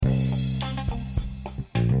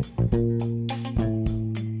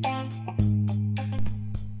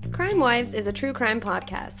Wives is a true crime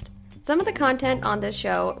podcast. Some of the content on this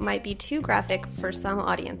show might be too graphic for some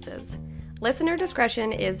audiences. Listener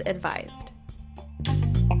discretion is advised.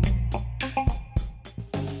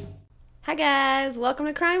 Hi guys, welcome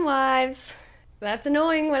to Crime Wives. That's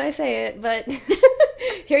annoying when I say it, but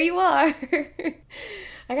here you are.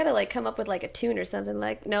 I gotta come up with a tune or something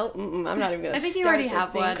nope, I'm not even gonna I think you already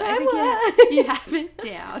have one. I think you have it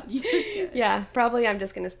down. Yeah, probably I'm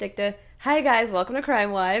just gonna stick to, hi guys, welcome to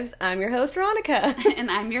Crime Wives. I'm your host, Veronica. And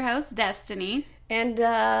I'm your host, Destiny. And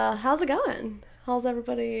how's it going? How's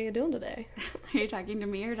everybody doing today? Are you talking to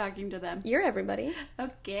me or talking to them? You're everybody.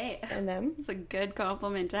 Okay. And them. It's a good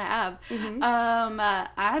compliment to have. Mm-hmm.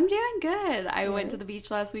 I'm doing good. I went to the beach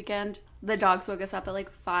last weekend. The dogs woke us up at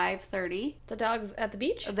 5:30. The dogs at the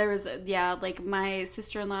beach? There was, my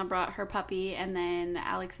sister-in-law brought her puppy, and then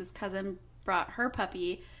Alex's cousin brought her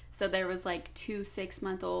puppy. So there was 2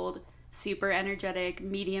 6-month-old, super energetic,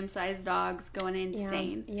 medium-sized dogs going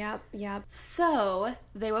insane. Yep. So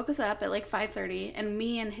they woke us up at 5:30, and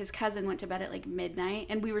me and his cousin went to bed at midnight,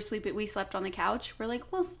 and we slept on the couch. We're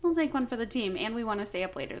we'll take one for the team, and we want to stay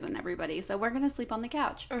up later than everybody, so we're gonna sleep on the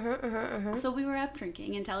couch. So we were up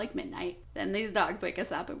drinking until midnight. Then these dogs wake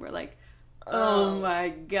us up, and we're like, oh my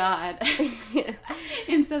god.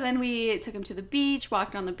 And so then we took him to the beach,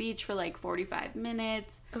 walked on the beach for 45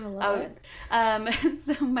 minutes. I love it.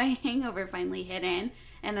 So my hangover finally hit in,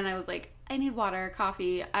 and then I was like, I need water,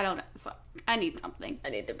 coffee, I don't know, so I need something. I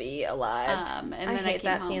need to be alive. And then I hate I came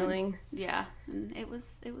that home feeling. And it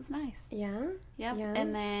was nice. Yeah? Yep. Yeah.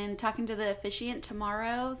 And then talking to the officiant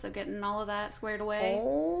tomorrow, so getting all of that squared away.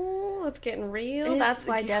 Oh, it's getting real. That's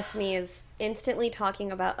why Destiny is instantly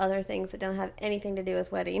talking about other things that don't have anything to do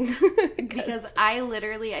with wedding. Because I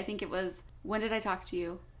think it was, when did I talk to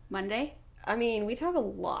you? Monday? I mean, we talk a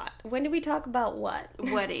lot. When did we talk about what?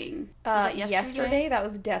 Wedding. Was that yesterday? That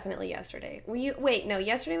was definitely yesterday.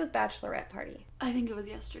 Yesterday was bachelorette party. I think it was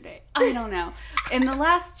yesterday. I don't know. In the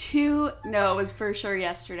last two, no, it was for sure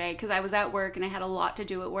yesterday, because I was at work and I had a lot to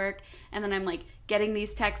do at work, and then I'm getting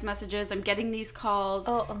these text messages, I'm getting these calls,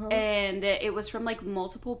 and it was from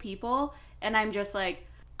multiple people, and I'm just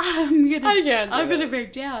I'm gonna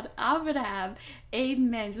break down. I'm gonna have a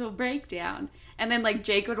mental breakdown. And then,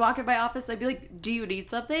 Jake would walk in my office, I'd be like, do you need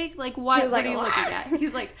something? What are you looking at?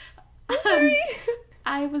 He's like,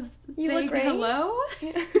 I was saying hello?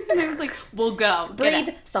 And I was like, we'll go. Breathe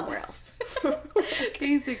somewhere else.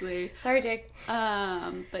 Basically. Sorry, Jake.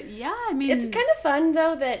 But yeah, I mean. It's kind of fun,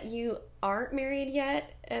 though, that you aren't married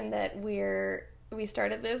yet, and that we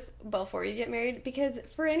started this before you get married, because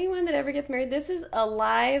for anyone that ever gets married, this is a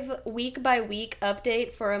live week-by-week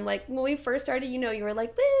update from, when we first started, you were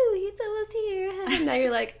like, woo, it's almost here. And now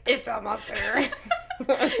you're like, it's almost here.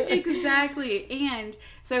 Exactly. And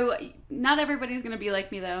so not everybody's going to be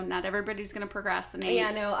like me, though. Not everybody's going to procrastinate.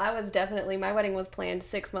 Yeah, no, I was definitely, my wedding was planned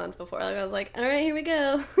 6 months before. I was like, all right, here we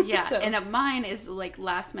go. Yeah, so. And mine is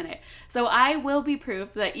last minute. So I will be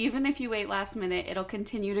proof that even if you wait last minute, it'll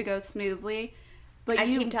continue to go smoothly. But I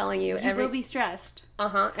keep telling you, you will be stressed.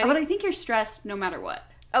 But I think you're stressed no matter what.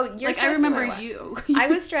 Oh, you're stressed. I remember no you. I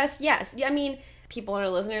was stressed. Yes. I mean, people are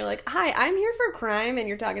listening. Like, hi, I'm here for crime, and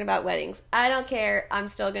you're talking about weddings. I don't care. I'm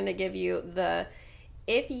still going to give you the.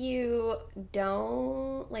 If you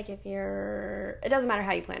don't it doesn't matter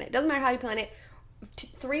how you plan it. It doesn't matter how you plan it.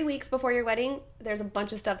 3 weeks before your wedding, there's a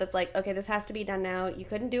bunch of stuff that's okay, this has to be done now. You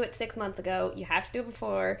couldn't do it 6 months ago. You have to do it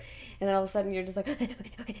before. And then all of a sudden you're just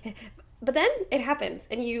but then it happens.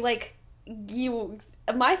 And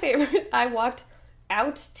my favorite, I walked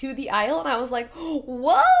out to the aisle and I was like,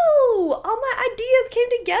 whoa, all my ideas came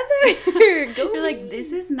together. You're like,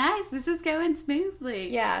 this is nice. This is going smoothly.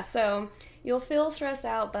 Yeah, so you'll feel stressed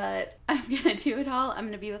out, but I'm going to do it all. I'm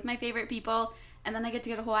going to be with my favorite people. And then I get to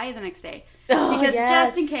go to Hawaii the next day. Oh, because yes.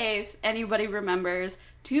 Just in case anybody remembers,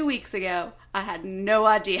 2 weeks ago, I had no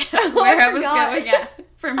idea where I was going at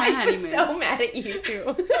for my honeymoon. I was so mad at you,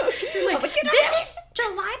 too. You're like, this is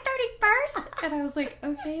July 31st? And I was like,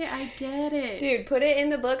 okay, I get it. Dude, put it in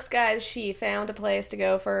the books, guys. She found a place to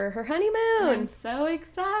go for her honeymoon. I'm so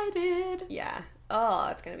excited. Yeah. Oh,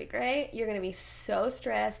 it's going to be great. You're going to be so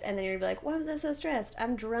stressed, and then you're going to be like, why was I so stressed?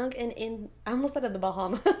 I'm drunk and I almost said the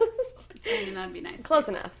Bahamas. I mean, that'd be nice. Close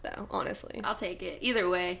enough, though, honestly. I'll take it. Either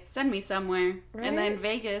way, send me somewhere. Right? And then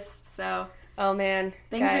Vegas, so. Oh, man.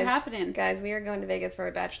 Things are happening. Guys, we are going to Vegas for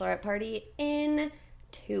a bachelorette party in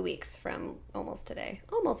 2 weeks from almost today.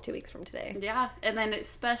 Almost 2 weeks from today. Yeah, and then a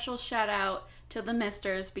special shout out to the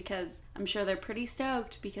Misters, because I'm sure they're pretty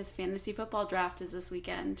stoked because fantasy football draft is this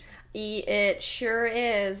weekend. It sure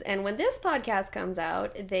is. And when this podcast comes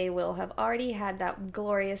out, they will have already had that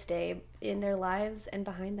glorious day in their lives and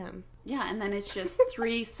behind them. Yeah, and then it's just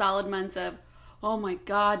 3 solid months of, oh my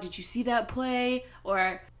God, did you see that play?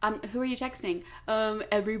 Or, who are you texting?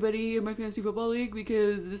 Everybody in my fantasy football league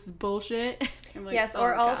because this is bullshit. I'm like, yes, oh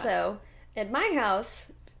or God. also, at my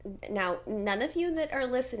house, now, none of you that are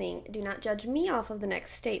listening, do not judge me off of the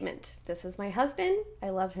next statement. This is my husband. I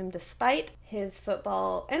love him despite his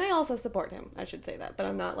football, and I also support him, I should say that, but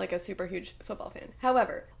I'm not like a super huge football fan.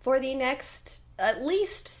 However, for the next at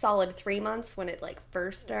least solid 3 months when it like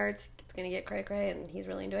first starts, it's gonna get cray-cray and he's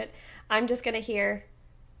really into it, I'm just gonna hear,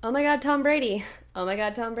 oh my God, Tom Brady. Oh my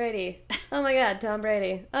God, Tom Brady. Oh my God, Tom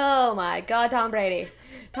Brady. Oh my God, Tom Brady.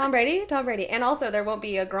 Tom Brady, Tom Brady. And also, there won't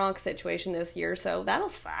be a Gronk situation this year, so that'll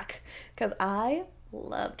suck. Because I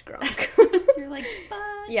loved Gronk. You're like, but...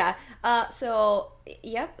 Yeah. So,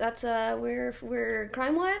 yep, that's, we're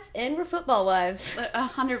crime wives and we're football wives.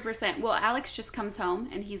 100%. Well, Alex just comes home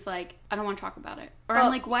and he's like, I don't want to talk about it. Or I'm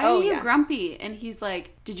like, why are you grumpy? And he's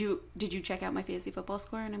like, did you check out my fantasy football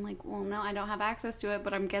score? And I'm like, well, no, I don't have access to it,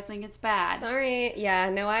 but I'm guessing it's bad. Sorry. Yeah,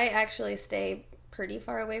 no, I actually stay pretty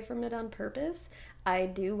far away from it on purpose. I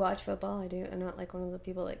do watch football. I do. I'm not like one of the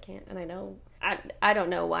people that can't. And I know, I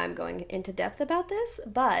don't know why I'm going into depth about this,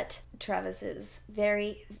 but Travis is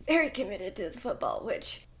very, very committed to the football,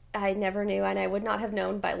 which I never knew, and I would not have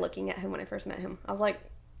known by looking at him when I first met him. I was like,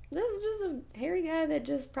 this is just a hairy guy that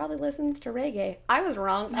just probably listens to reggae. I was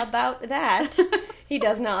wrong about that. He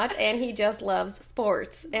does not, and he just loves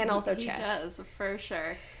sports and also chess. He does, for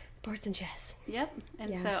sure. Sports and chess. Yep.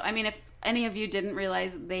 And so, I mean, if any of you didn't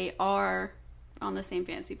realize, they are on the same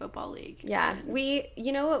fantasy football league. Yeah.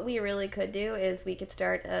 You know what we really could do is we could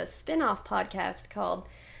start a spin-off podcast called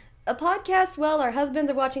A Podcast While Our Husbands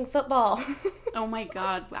Are Watching Football. Oh my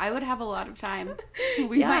God. I would have a lot of time.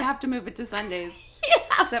 We might have to move it to Sundays.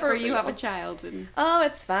 Yeah, except for you have a child. And oh,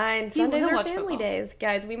 it's fine. Sundays are family football days.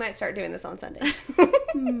 Guys, we might start doing this on Sundays.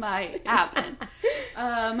 Might happen.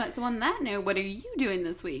 So on that note, what are you doing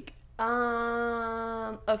this week?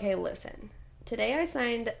 Okay, listen. Today I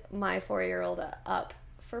signed my 4-year-old up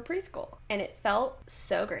for preschool, and it felt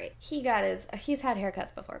so great. He's had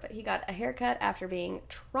haircuts before, but he got a haircut after being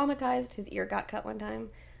traumatized. His ear got cut one time.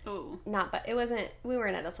 Oh. We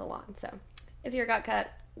weren't at a salon, so his ear got cut.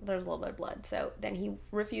 There's a little bit of blood. So then he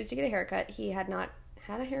refused to get a haircut. He had not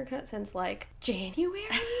had a haircut since like January,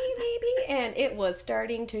 maybe, and it was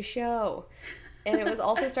starting to show. And it was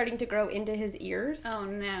also starting to grow into his ears. Oh,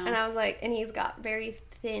 no. And I was like, and he's got very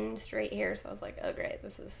thin, straight hair. So I was like, oh, great.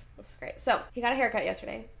 This is great. So he got a haircut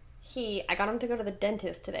yesterday. I got him to go to the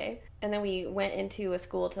dentist today. And then we went into a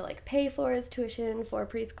school to like pay for his tuition for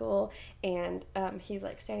preschool. And he's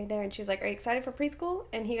like standing there and she's like, are you excited for preschool?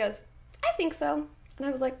 And he goes, I think so. And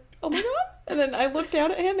I was like, oh my God. And then I looked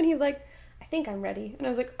down at him and he's like, I think I'm ready. And I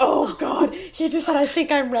was like, oh God, he just said, I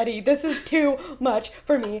think I'm ready. This is too much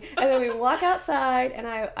for me. And then we walk outside and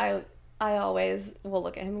I always will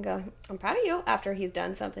look at him and go, I'm proud of you after he's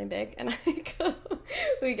done something big. And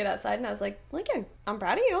we get outside and I was like, Lincoln, I'm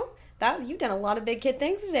proud of you. You've done a lot of big kid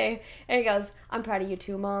things today. And he goes, I'm proud of you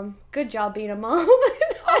too, Mom. Good job being a mom.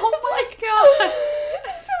 Oh my God.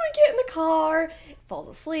 So we get in the car, falls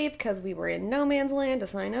asleep because we were in no man's land to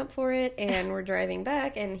sign up for it, and we're driving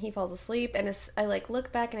back and he falls asleep, and I like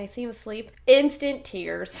look back and I see him asleep, instant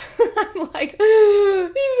tears. I'm like, he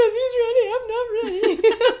says he's ready, I'm not ready.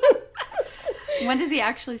 When does he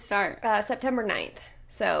actually start? September 9th.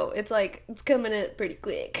 So it's coming in pretty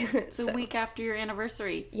quick. So a week after your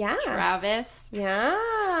anniversary. Yeah. Travis. Yeah.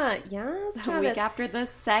 Travis. A week after the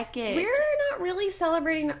 2nd. We're not really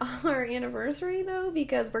celebrating our anniversary, though,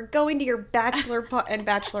 because we're going to your bachelor and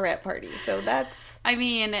bachelorette party. So that's... I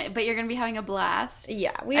mean, but you're going to be having a blast.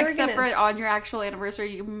 Yeah. Except for on your actual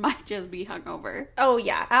anniversary, you might just be hungover. Oh,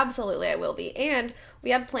 yeah. Absolutely, I will be. And we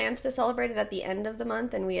had plans to celebrate it at the end of the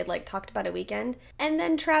month, and we had talked about a weekend. And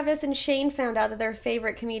then Travis and Shane found out that their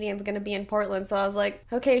favorite comedian's going to be in Portland, so I was like,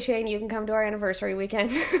 okay, Shane, you can come to our anniversary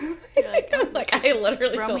weekend. You're like, oh, I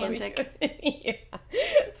literally romantic. Told him. Yeah.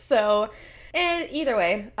 So, and either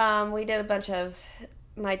way, we did a bunch of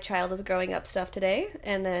my child is growing up stuff today,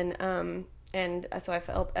 and then and so I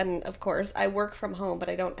felt, and of course I work from home, but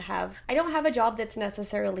I don't have a job that's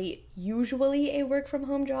necessarily usually a work from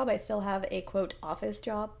home job. I still have a quote office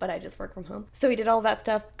job, but I just work from home. So we did all that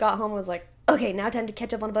stuff, got home, was like, okay, now time to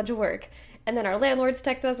catch up on a bunch of work. And then our landlords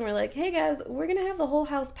text us and we're like, hey guys, we're gonna have the whole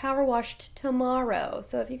house power washed tomorrow,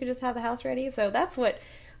 so if you could just have the house ready. So that's what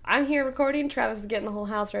I'm here recording. Travis is getting the whole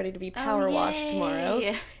house ready to be power washed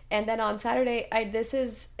tomorrow. And then on Saturday, this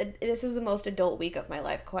is the most adult week of my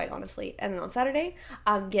life, quite honestly. And then on Saturday,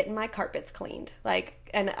 I'm getting my carpets cleaned.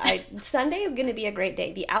 Sunday is going to be a great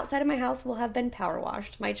day. The outside of my house will have been power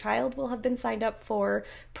washed. My child will have been signed up for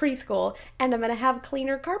preschool, and I'm going to have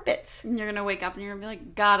cleaner carpets. And you're going to wake up and you're going to be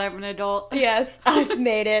like, God, I'm an adult. Yes, I've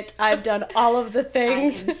made it. I've done all of the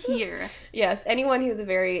things. I am here. Yes, anyone who's a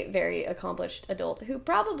very, very accomplished adult who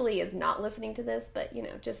probably is not listening to this, but,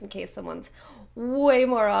 just in case someone's way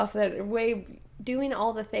more off doing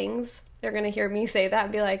all the things, they're going to hear me say that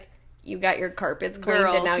and be like, you got your carpets cleaned.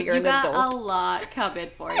 Girl, and now you're an adult. You got a lot coming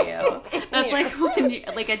for you. That's like when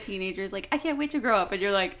a teenager's like, I can't wait to grow up, and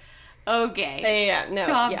you're like, okay. Yeah, no,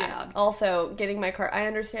 calm down. Also, I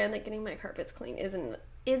understand that getting my carpets clean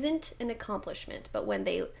isn't an accomplishment, but when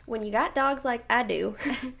you got dogs like I do,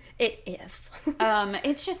 it is.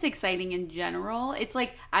 It's just exciting in general. It's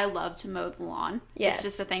like I love to mow the lawn. Yes. It's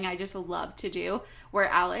just a thing I just love to do. Where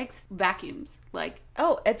Alex vacuums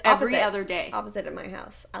it's every other day. Opposite at my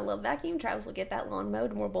house. I love vacuum. Travis will get that lawn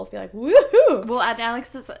mowed, and we'll both be like, woohoo! Well,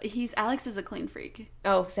 Alex is a clean freak.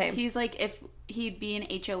 Oh, same. He's like if he'd be an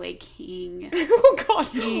HOA king. Oh God!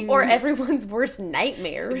 King. Or everyone's worst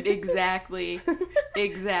nightmare. Exactly.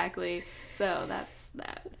 Exactly. So that's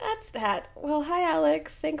that. That's that. Well, hi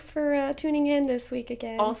Alex. Thanks for tuning in this week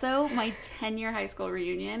again. Also, my 10-year high school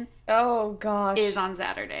reunion. Oh gosh. Is on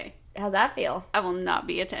Saturday. How's that feel? I will not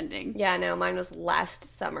be attending. Yeah, no, mine was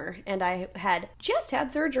last summer, and I had just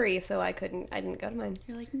had surgery, so I didn't go to mine.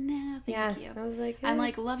 You're like, no, thank you. I was like, I'm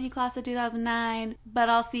like, love you, class of 2009, but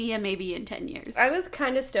I'll see you maybe in 10 years. I was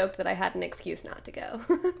kind of stoked that I had an excuse not to go.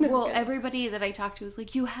 Well, everybody that I talked to was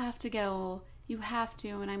like, you have to go. You have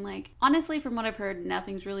to. And I'm like, honestly, from what I've heard,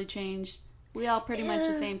 nothing's really changed. We all pretty much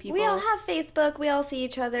the same people. We all have Facebook. We all see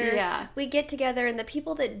each other. Yeah. We get together, and the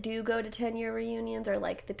people that do go to 10-year reunions are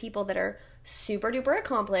like the people that are super duper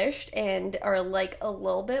accomplished and are like a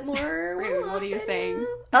little bit more rude. What are you saying?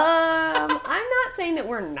 I'm not saying that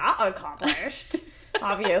we're not accomplished.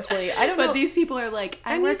 Obviously, I don't know. But these people are like,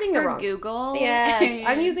 I'm working for Google. Yes,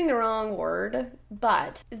 I'm using the wrong word,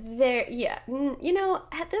 but at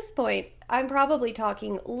this point, I'm probably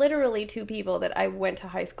talking literally to people that I went to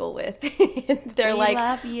high school with. They're like,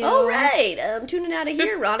 love you. All right, I'm tuning out of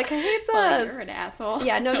here. Veronica hates us. You're an asshole.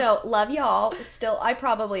 Yeah, no, love y'all. Still, I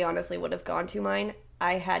probably honestly would have gone to mine.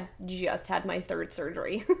 I had just had my 3rd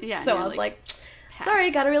surgery. Yeah. So I was like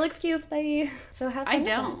sorry, got a real excuse, bye. So have fun. I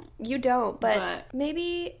don't. You don't, but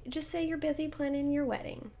maybe just say you're busy planning your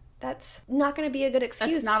wedding. That's not going to be a good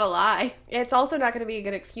excuse. That's not a lie. It's also not going to be a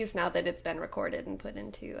good excuse now that it's been recorded and put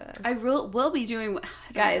into. I will be doing.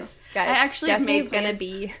 Guys. I actually made going to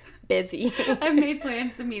be busy. I've made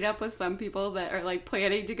plans to meet up with some people that are like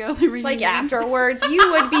planning to go to the reunion. Like afterwards,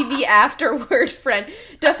 you would be the afterward friend.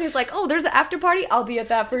 Destiny's like, oh, there's an after party. I'll be at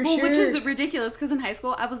that for sure. Which is ridiculous because in high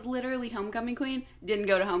school I was literally homecoming queen. Didn't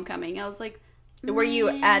go to homecoming. I was like. Were you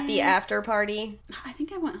at the after party? I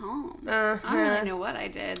think I went home. I don't really know what I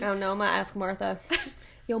did. Oh no, I'm gonna ask Martha.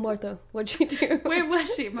 Yo, Martha, what'd you do? Where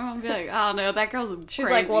was she? My mom would be like, oh no, that girl's crazy. She's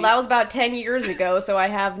like, well, that was about 10 years ago, so I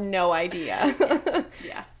have no idea.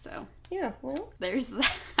 Yeah, so. Yeah, well. There's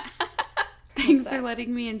that. Thanks for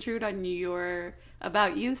letting me intrude on your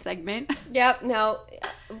About You segment. Yep, no.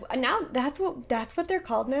 Now, that's what they're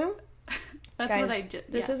called now? That's Guys, what I did.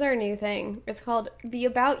 This is our new thing. It's called the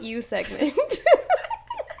About You segment.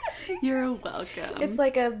 You're welcome. It's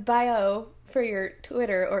like a bio for your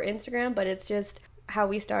Twitter or Instagram, but it's just how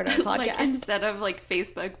we start our podcast. Like instead of like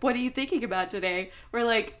Facebook, what are you thinking about today? We're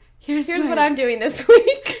like, here's what I'm doing this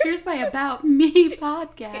week. Here's my About Me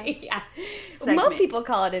podcast. Yeah. Most people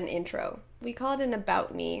call it an intro. We call it an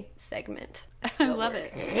About Me segment. I love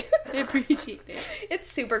it. I appreciate it. It's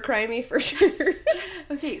super crimey for sure.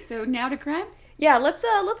 Okay, so now to crime? Yeah, let's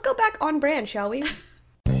go back on brand, shall we?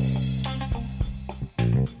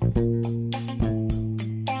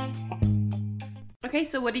 Okay,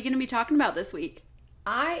 so what are you going to be talking about this week?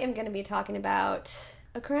 I am going to be talking about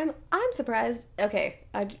a crime I'm surprised. Okay,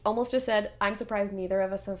 I almost just said I'm surprised neither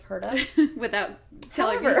of us have heard of. Without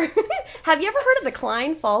telling me. Have you ever heard of the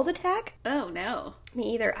Klein Falls attack? Oh, no.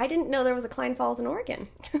 Me either. I didn't know there was a Klein Falls in Oregon.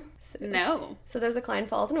 No. So there's a Klein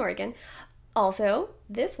Falls in Oregon. Also,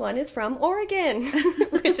 this one is from Oregon,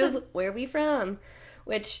 which is where we from,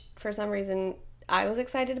 which for some reason I was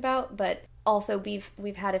excited about, but also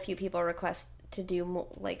we've had a few people request to do more,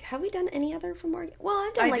 like, have we done any other from Oregon? Well,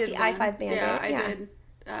 I've done the I-5 Bandit. Yeah, I did.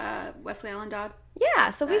 Wesley Allen Dodd.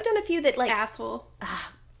 Yeah, so we've done a few that like... Asshole.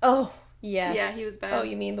 Oh, yes. Yeah, he was bad. Oh,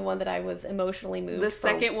 you mean the one that I was emotionally moved The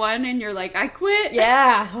second one, and you're like, I quit.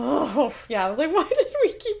 Yeah. Oh, yeah. I was like, why did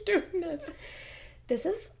we keep doing this? This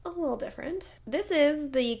is a little different. This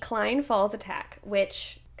is the Klein Falls attack,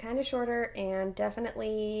 which kind of shorter and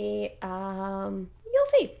definitely, you'll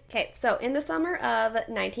see. Okay, so in the summer of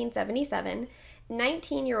 1977,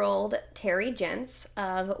 19-year-old Terry Jentz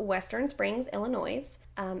of Western Springs, Illinois,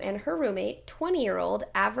 and her roommate, 20-year-old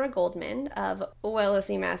Avra Goldman of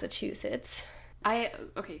Willacy, Massachusetts.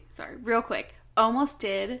 Okay, sorry, real quick. Almost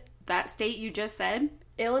did that state you just said.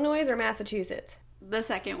 Illinois or Massachusetts? The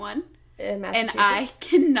second one. Massachusetts. And I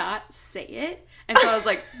cannot say it. And so I was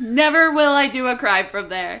like, never will I do a crime from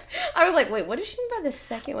there. I was like, wait, what does she mean by the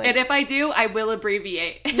second one? And if I do, I will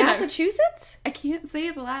abbreviate. Massachusetts? I can't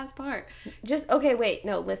say the last part. Okay, wait,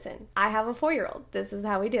 no, listen. I have a 4-year-old. This is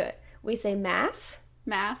how we do it. We say mass.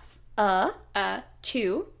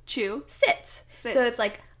 Chew. Sits. So it's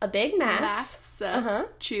like a big mass.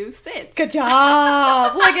 Chew, sits. Good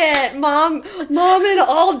job. Look at mom and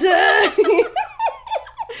all day.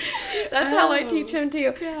 That's how I teach him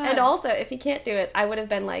too. God. And also, if he can't do it, I would have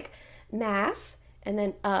been like mass and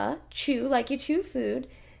then chew like you chew food,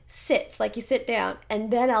 sits like you sit down, and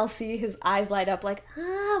then I'll see his eyes light up like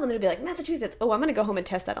and then it'll be like Massachusetts. Oh, I'm gonna go home and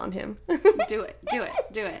test that on him. Do it,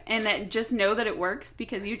 and then just know that it works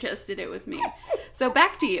because you just did it with me. So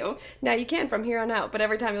back to you. Now you can from here on out, but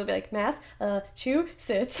every time you'll be like mass, chew,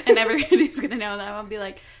 sits, and everybody's gonna know that I'll be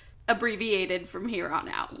like abbreviated from here on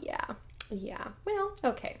out. Yeah. Well,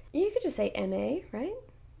 okay. You could just say MA, right?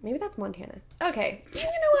 Maybe that's Montana. Okay. You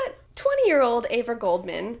know what? 20-year-old Avra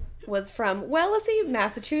Goldman was from Willacy,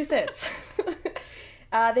 Massachusetts.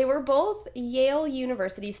 They were both Yale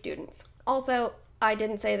University students. Also, I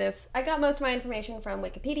didn't say this. I got most of my information from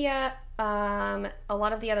Wikipedia. A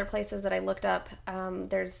lot of the other places that I looked up,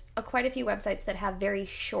 there's quite a few websites that have very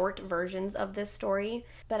short versions of this story,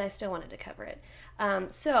 but I still wanted to cover it.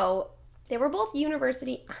 So they were both Yale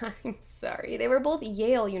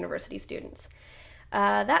University students.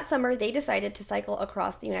 That summer, they decided to cycle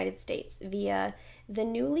across the United States via the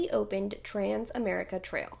newly opened Trans-America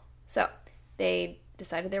Trail. So they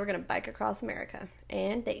decided they were going to bike across America,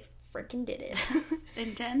 and they freaking did it.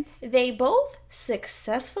 Intense. They both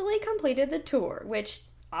successfully completed the tour, which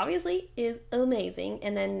obviously is amazing.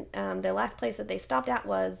 And then the last place that they stopped at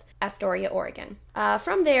was Astoria, Oregon.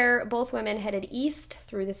 From there, both women headed east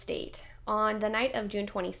through the state. On the night of June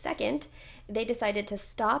 22nd, they decided to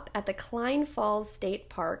stop at the Klein Falls State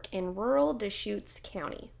Park in rural Deschutes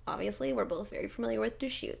County. Obviously, we're both very familiar with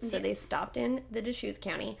Deschutes, so they stopped in the Deschutes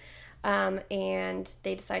County, and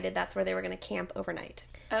they decided that's where they were going to camp overnight.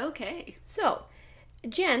 Okay. So,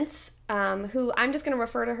 Jentz, who I'm just going to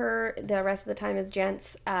refer to her the rest of the time as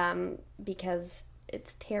Jentz, because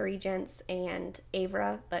it's Terry Jentz and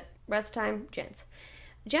Avra, but rest of the time, Jentz.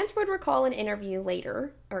 Jentz would recall in an interview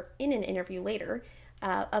later,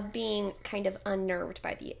 of being kind of unnerved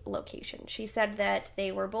by the location. She said that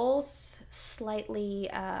they were both slightly,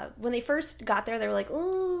 when they first got there, they were like,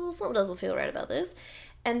 oh, something doesn't feel right about this.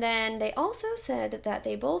 And then they also said that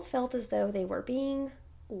they both felt as though they were being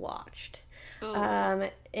watched.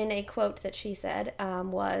 In a quote that she said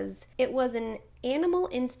was, "It was an animal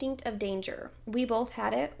instinct of danger. We both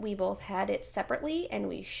had it. We both had it separately, and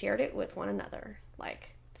we shared it with one another." Like,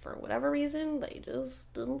 for whatever reason, they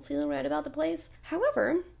just didn't feel right about the place.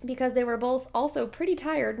 However, because they were both also pretty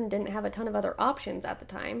tired and didn't have a ton of other options at the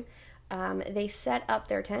time, they set up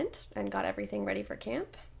their tent and got everything ready for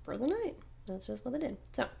camp for the night. That's just what they did.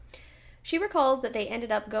 So, she recalls that they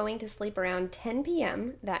ended up going to sleep around 10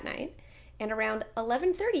 p.m. that night, and around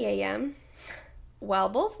 11:30 a.m., while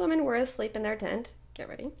both women were asleep in their tent, get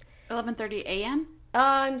ready. 11:30 a.m.?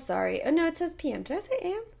 I'm sorry. Oh, no, it says p.m. Did I say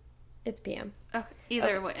a.m.? It's p.m. Okay.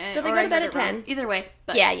 Either way. So they go to bed at 10. Either way.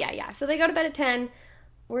 But Yeah. So they go to bed at 10.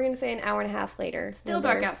 We're going to say an hour and a half later. Still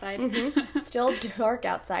dark outside. Mm-hmm. Still dark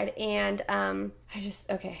outside. And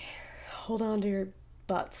okay. Hold on to your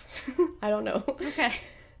butts. I don't know.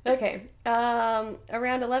 Okay. Around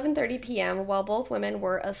 11:30 p.m., while both women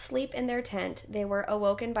were asleep in their tent, they were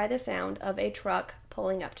awoken by the sound of a truck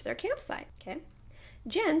pulling up to their campsite. Okay.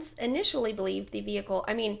 Jentz initially believed the vehicle,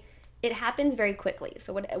 it happens very quickly.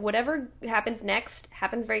 So whatever happens next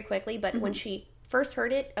happens very quickly. But when she first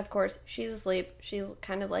heard it, of course, she's asleep. She's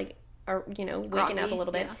kind of like, waking up a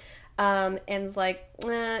little bit. Yeah. And it's like,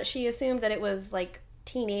 she assumed that it was like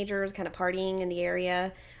teenagers kind of partying in the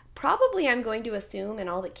area. Probably, I'm going to assume, in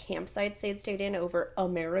all the campsites they'd stayed in over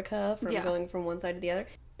America going from one side to the other,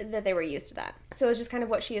 that they were used to that. So it was just kind of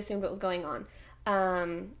what she assumed what was going on.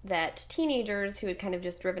 That teenagers who had kind of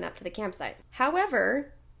just driven up to the campsite.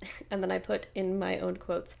 However, and then I put in my own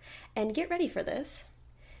quotes, and get ready for this,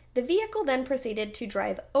 the vehicle then proceeded to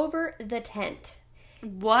drive over the tent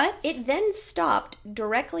What? It then stopped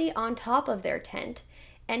directly on top of their tent,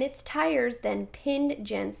 and its tires then pinned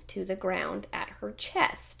Jens to the ground at her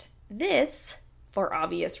chest. This, for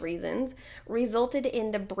obvious reasons, resulted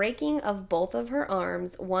in the breaking of both of her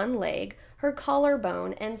arms, one leg, her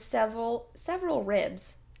collarbone, and several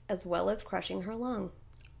ribs, as well as crushing her lung.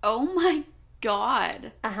 Oh my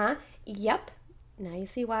God. Uh-huh. Yep. Now you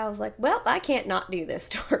see why I was like, well, I can't not do this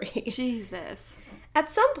story. Jesus.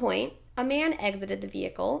 At some point, a man exited the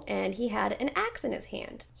vehicle and he had an axe in his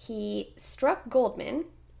hand. He struck Goldman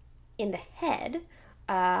in the head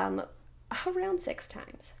around 6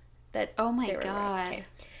 times. Oh my God. Okay.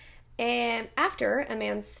 And after the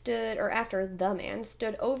man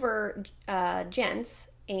stood over Jens,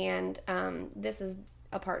 and this is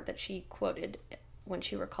a part that she quoted when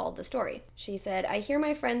she recalled the story. She said, "I hear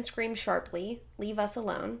my friend scream sharply, 'Leave us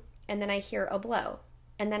alone,' and then I hear a blow,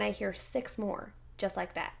 and then I hear 6 more, just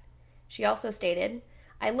like that." She also stated,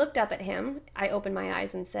 "I looked up at him, I opened my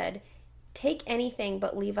eyes and said, 'Take anything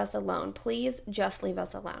but leave us alone. Please just leave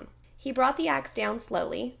us alone.' He brought the axe down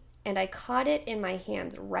slowly, and I caught it in my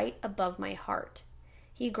hands right above my heart.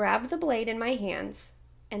 He grabbed the blade in my hands,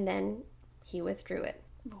 and then he withdrew it."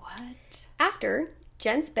 What? After,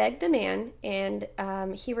 Jens begged the man, and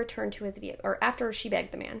he returned to his vehicle. Or after she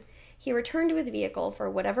begged the man, he returned to his vehicle for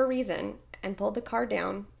whatever reason and pulled the car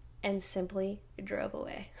down and simply drove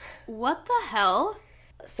away. What the hell?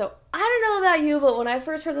 So, I don't know about you, but when I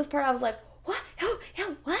first heard this part, I was like, what? Oh,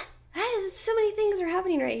 yeah, what? So many things are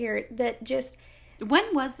happening right here that just...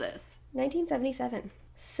 When was this? 1977.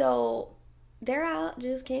 So, they're out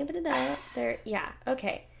just camping it up.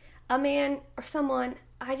 Okay. A man or someone,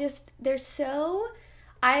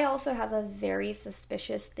 I also have a very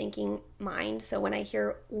suspicious thinking mind. So when I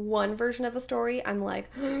hear one version of a story, I'm like,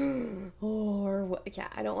 or what? Yeah,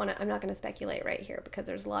 I'm not going to speculate right here because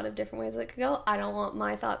there's a lot of different ways it could go. I don't want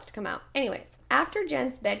my thoughts to come out. Anyways, after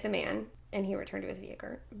Jens begged the man and he returned to his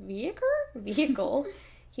vehicle,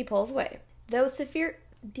 he pulls away.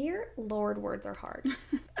 Dear Lord, words are hard.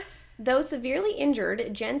 Though severely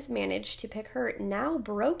injured, Jens managed to pick her now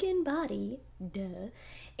broken body,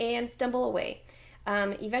 and stumble away.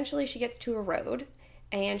 Eventually she gets to a road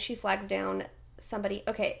and she flags down somebody.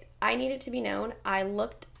 Okay, I need it to be known. I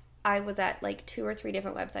was at like 2 or 3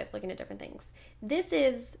 different websites looking at different things. This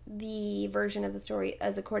is the version of the story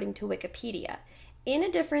as according to Wikipedia. In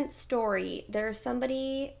a different story, there's a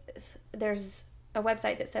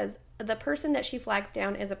website that says the person that she flags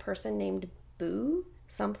down is a person named Boo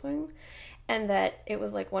something, and that it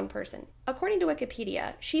was like one person. According to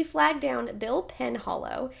Wikipedia, she flagged down Bill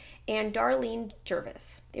Penhollow and Darlene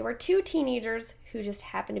Jervis. They were 2 teenagers who just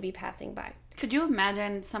happened to be passing by. Could you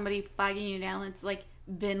imagine somebody flagging you down that's like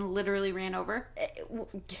been literally ran over?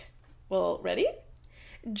 Well, ready?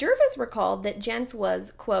 Jervis recalled that Jens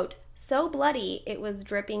was, quote, "so bloody it was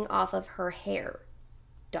dripping off of her hair, ...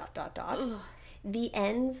 Ugh. The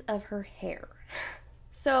ends of her hair."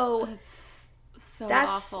 So that's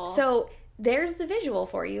awful. So there's the visual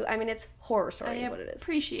for you. I mean, it's horror story is what it is.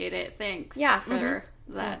 Appreciate it. Thanks. Yeah, for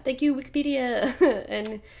that. Thank you, Wikipedia.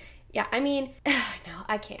 And yeah, I mean, no,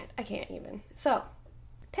 I can't even. So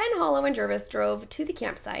Penhollow and Jervis drove to the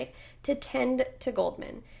campsite to tend to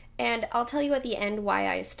Goldman. And I'll tell you at the end why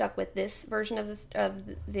I stuck with this version of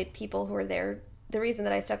the people who were there. The reason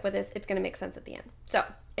that I stuck with this, it's going to make sense at the end. So,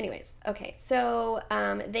 anyways, okay. So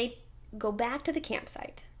they go back to the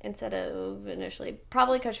campsite instead of initially,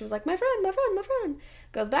 probably because she was like, my friend,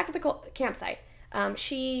 goes back to the campsite.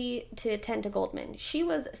 To tend to Goldman. She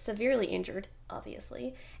was severely injured,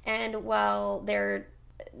 obviously. And while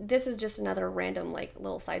this is just another random like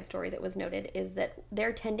little side story that was noted, is that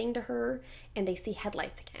they're tending to her and they see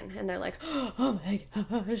headlights again and they're like, oh my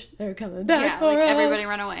gosh, they're coming back for us. Everybody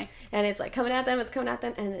run away. And it's like coming at them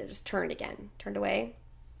and it just turned away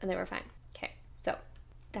and they were fine. Okay, so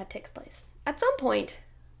that takes place. At some point,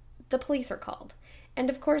 the police are called. And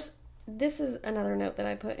of course, this is another note that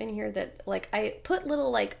I put in here that like I put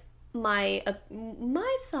little like my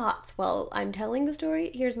thoughts while I'm telling the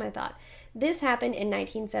story. Here's my thought. This happened in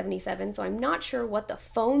 1977, so I'm not sure what the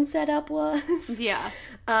phone setup was. Yeah.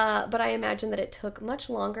 But I imagine that it took much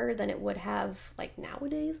longer than it would have, like,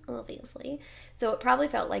 nowadays, obviously. So it probably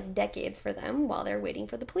felt like decades for them while they're waiting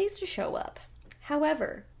for the police to show up.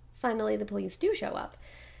 However, finally the police do show up.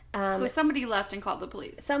 So somebody left and called the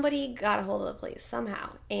police. Somebody got a hold of the police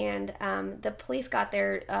somehow. And the police got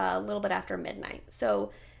there a little bit after midnight.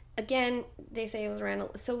 So, again, they say it was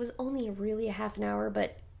around... So it was only really a half an hour,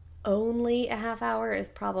 but... only a half hour is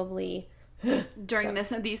probably during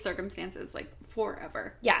these circumstances, like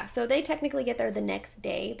forever. Yeah, so they technically get there the next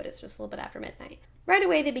day, but it's just a little bit after midnight. Right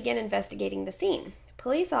away, they begin investigating the scene.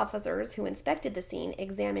 Police officers who inspected the scene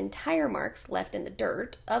examined tire marks left in the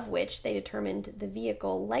dirt, of which they determined the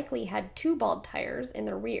vehicle likely had 2 bald tires in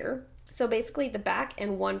the rear. So basically, the back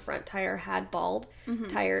and one front tire had bald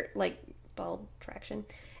tire, like bald traction.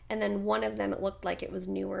 And then one of them, it looked like it was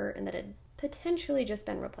newer and that had potentially just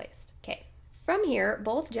been replaced. Okay. From here,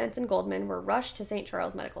 both Jentz and Goldman were rushed to St.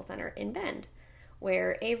 Charles Medical Center in Bend,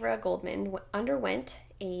 where Avra Goldman underwent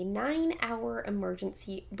a 9-hour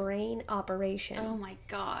emergency brain operation. Oh my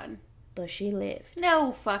God. But she lived.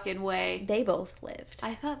 No fucking way. They both lived.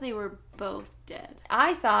 I thought they were both dead.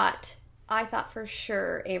 I thought for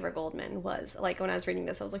sure Avra Goldman was. Like, when I was reading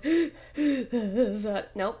this, I was like,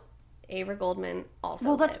 nope. Avra Goldman also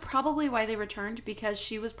Well, that's lived. probably why they returned, because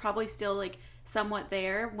she was probably still, like, somewhat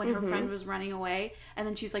there when her friend was running away. And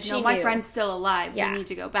then she's like, no, my friend's still alive. Yeah. We need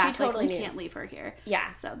to go back. She totally we can't leave her here.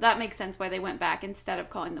 Yeah. So that makes sense why they went back instead of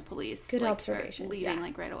calling the police. Good observation. Leaving,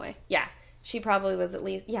 like, right away. Yeah. She probably was at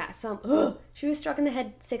least, she was struck in the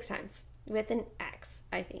head 6 times with an axe,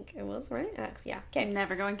 I think it was, right? Axe, yeah. Okay.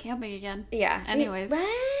 Never going camping again. Yeah. Anyways.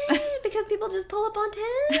 Right, because people just pull up on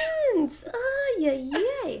tents. Oh,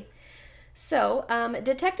 yay. So,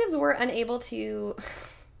 detectives were unable to...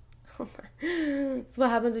 That's what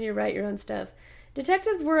happens when you write your own stuff.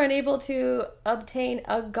 Detectives were unable to obtain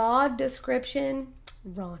a God description.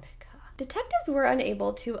 Ronica. Detectives were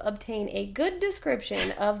unable to obtain a good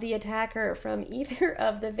description of the attacker from either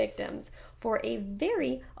of the victims for a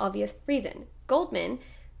very obvious reason. Goldman,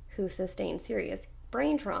 who sustained serious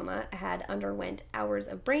brain trauma, had underwent hours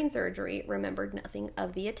of brain surgery, remembered nothing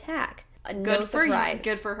of the attack. Good for you.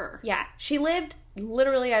 Good for her. Yeah. She lived.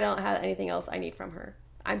 Literally, I don't have anything else I need from her.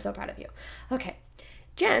 I'm so proud of you. Okay.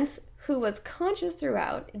 Jentz, who was conscious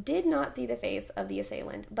throughout, did not see the face of the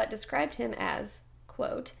assailant, but described him as,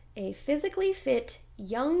 quote, a physically fit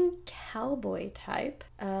young cowboy type.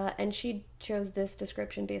 And she chose this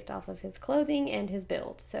description based off of his clothing and his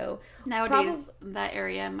build. So nowadays, that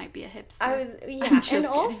area might be a hipster. And kidding.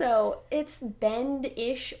 Also, it's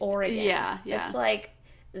Bend-ish, Oregon. Yeah. It's like...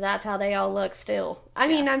 That's how they all look still. I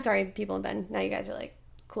mean, I'm sorry, people in Bend. Now you guys are like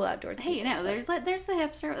cool outdoors. Hey, there's the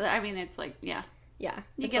hipster. I mean, it's like, yeah. Yeah.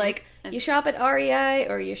 It's like, you shop at REI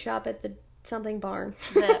or you shop at the something barn.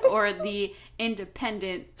 Or the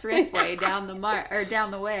independent thriftway down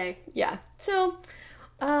the way. Yeah. So,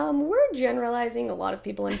 we're generalizing a lot of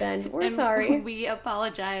people in Bend. We're sorry. We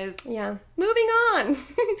apologize. Yeah. Moving on.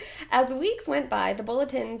 As the weeks went by, the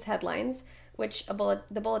Bulletin's headlines, which the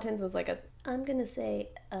Bulletin's was like a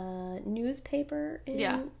newspaper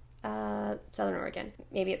in Southern Oregon.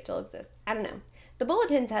 Maybe it still exists. I don't know. The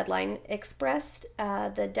Bulletin's headline expressed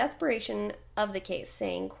the desperation of the case,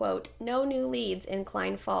 saying, quote, no new leads in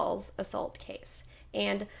Klein Falls assault case,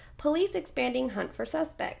 and police expanding hunt for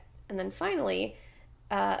suspect. And then finally,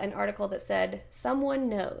 an article that said, someone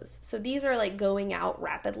knows. So these are like going out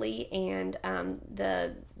rapidly, and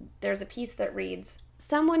there's a piece that reads,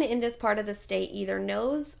 someone in this part of the state either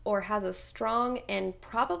knows or has a strong and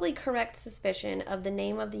probably correct suspicion of the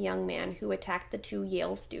name of the young man who attacked the 2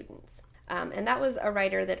 Yale students. And that was a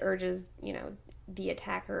writer that urges, the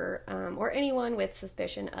attacker or anyone with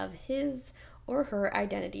suspicion of his or her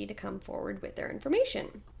identity to come forward with their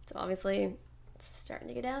information. So obviously, it's starting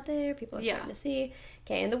to get out there. People are starting to see.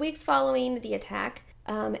 Okay, in the weeks following the attack,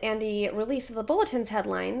 and the release of the Bulletin's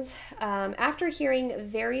headlines, after hearing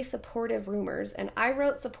very supportive rumors, and I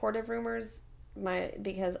wrote supportive rumors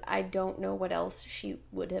because I don't know what else she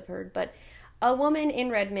would have heard, but a woman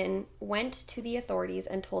in Redmond went to the authorities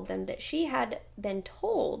and told them that she had been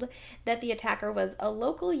told that the attacker was a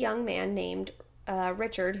local young man named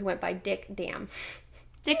Richard, who went by Dick Dam.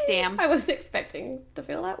 Dick Dam. I wasn't expecting to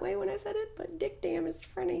feel that way when I said it, but Dick Dam is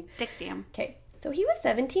funny. Dick Dam. Okay, so he was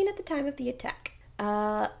 17 at the time of the attack.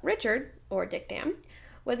 Richard, or Dick Dam,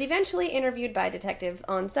 was eventually interviewed by detectives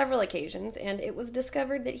on several occasions, and it was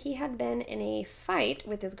discovered that he had been in a fight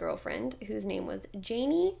with his girlfriend, whose name was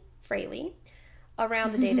Janie Fraley,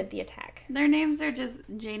 around the date of the attack. Their names are just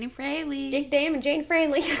Janie Fraley. Dick Dam and Jane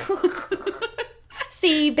Fraley.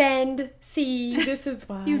 See, Bend. See, this is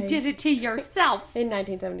why. You did it to yourself. In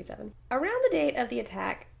 1977. Around the date of the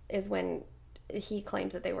attack is when he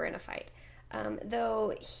claims that they were in a fight.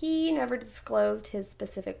 Though he never disclosed his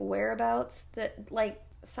specific whereabouts, that, like,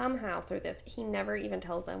 somehow through this, he never even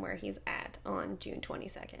tells them where he's at on June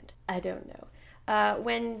 22nd. I don't know.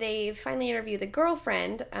 When they finally interview the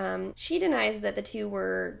girlfriend, she denies that the two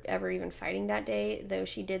were ever even fighting that day, though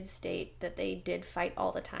she did state that they did fight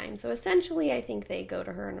all the time. So essentially, I think they go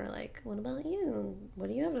to her and are like, what about you? What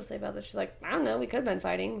do you have to say about this? She's like, I don't know, we could have been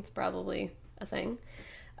fighting. It's probably a thing.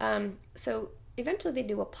 So eventually they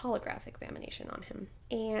do a polygraph examination on him.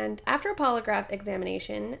 And after a polygraph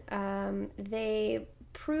examination, they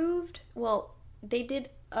proved, well, they do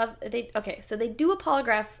a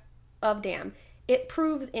polygraph of Dam. It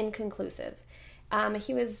proves inconclusive.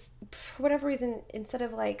 He was, for whatever reason, instead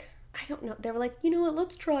of like, I don't know, they were like, you know what,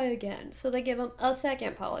 let's try again. So they give him a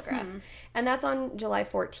second polygraph. And that's on July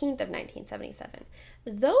 14th of 1977.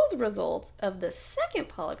 Those results of the second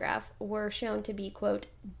polygraph were shown to be, quote,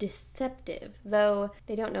 deceptive, though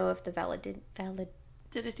they don't know if the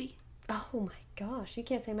validity. Oh my gosh, you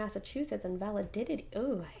can't say Massachusetts and validity.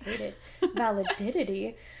 Oh, I hate it.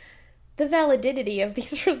 Validity. The validity of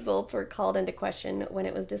these results were called into question when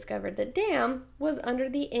it was discovered that Dam was under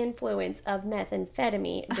the influence of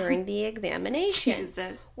methamphetamine during the examination.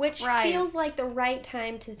 Jesus which Christ. Feels like the right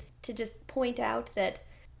time to just point out that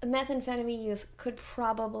methamphetamine use could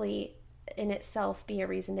probably in itself be a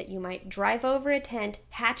reason that you might drive over a tent,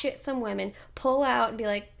 hatchet some women, pull out and be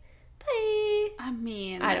like, bye. I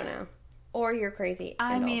mean, I don't know. Or you're crazy.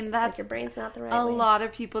 I mean, also, that's like your brain's not the right a way. lot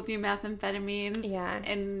of people do methamphetamines. Yeah.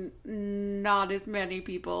 And not as many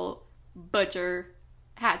people butcher,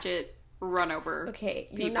 hatchet, run over. Okay,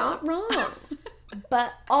 people. you're not wrong.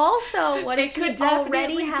 But also, what if could he already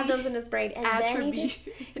definitely had be those in his brain and then he attribute.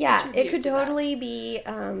 did? Yeah, it attribute could to that. totally be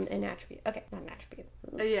an attribute. Okay, not an attribute.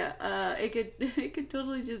 Yeah, it could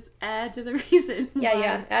totally just add to the reason.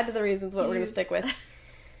 Yeah. Add to the reasons what we're going to stick with.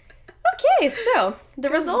 Okay, so the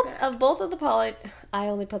results of both of the I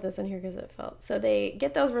only put this in here because it felt. So they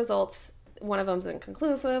get those results. One of them's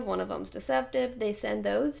inconclusive, one of them's deceptive. They send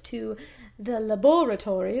those to the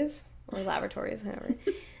laboratories, or laboratories, however,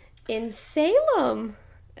 in Salem.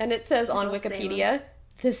 And it says on Wikipedia, Salem.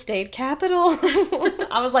 The state capital.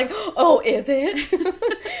 I was like, oh, is it?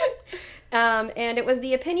 And it was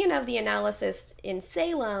the opinion of the analyst in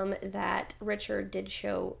Salem that Richard did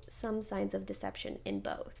show some signs of deception in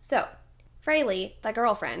both. So, Fraley, the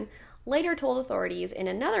girlfriend, later told authorities in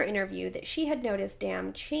another interview that she had noticed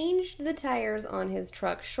Dam changed the tires on his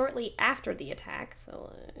truck shortly after the attack,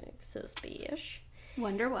 so suspicious.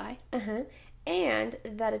 Wonder why. And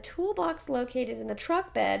that a toolbox located in the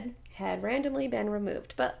truck bed had randomly been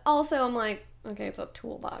removed. But also, I'm like, okay, it's a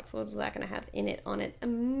toolbox. What is that going to have in it on it?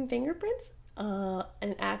 Fingerprints?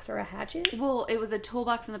 An axe or a hatchet? Well, it was a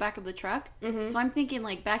toolbox in the back of the truck. So I'm thinking,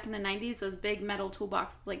 like, back in the 90s, those big metal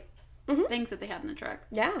toolbox, like, things that they had in the truck.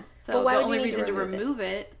 Yeah. So but why the would only you need reason to remove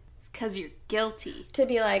it is because you're guilty. To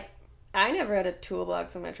be like, I never had a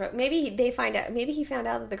toolbox in my truck. Maybe he found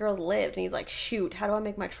out that the girls lived, and he's like, shoot, how do I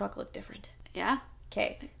make my truck look different? Yeah.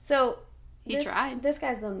 Okay. So he tried. This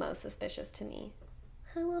guy's the most suspicious to me.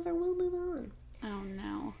 However, we'll move on. Oh,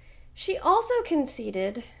 no. She also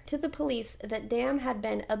conceded to the police that Dam had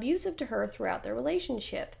been abusive to her throughout their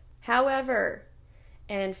relationship. However,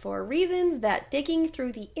 and for reasons that digging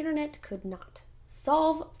through the internet could not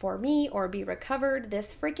solve for me or be recovered,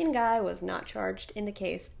 this freaking guy was not charged in the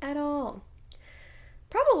case at all.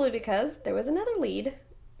 Probably because there was another lead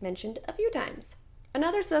mentioned a few times.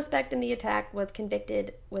 Another suspect in the attack was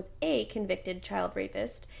a convicted child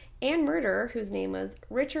rapist and murderer whose name was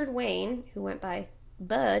Richard Wayne, who went by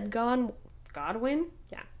Bud Godwin?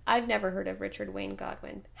 Yeah. I've never heard of Richard Wayne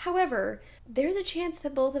Godwin. However, there's a chance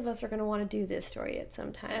that both of us are going to want to do this story at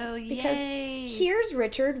some time. Oh, yay. Because here's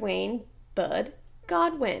Richard Wayne Bud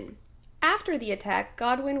Godwin. After the attack,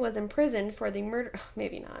 Godwin was imprisoned for the murder... Oh,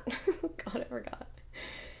 maybe not. God, I forgot.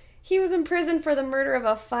 He was imprisoned for the murder of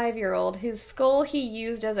a 5-year-old whose skull he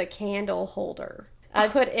used as a candle holder. I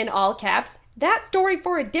put in all caps, that story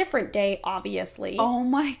for a different day, obviously. Oh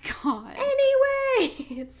my god.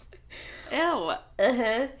 Anyways. Ew.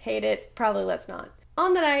 Hate it. Probably let's not.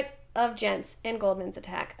 On the night of Jent's and Goldman's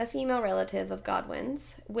attack, a female relative of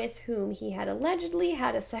Godwin's, with whom he had allegedly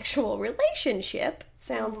had a sexual relationship,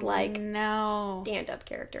 sounds like no stand-up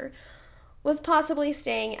character, was possibly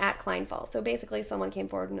staying at Klein Falls. So basically someone came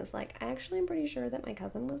forward and was like, actually I'm pretty sure that my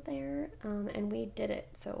cousin was there, and we did it,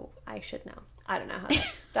 so I should know. I don't know how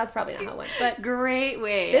that's probably not how it went. But great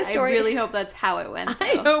way. This story, I really hope that's how it went, though.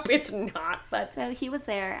 I hope it's not. But so he was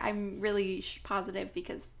there. I'm really positive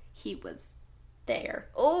because he was there.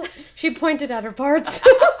 Oh, she pointed at her parts.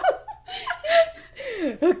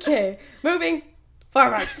 Okay, moving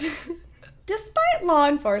forward. Despite law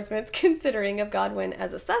enforcement's considering of Godwin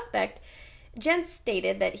as a suspect, Jentz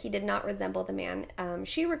stated that he did not resemble the man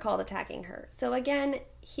she recalled attacking her. So again,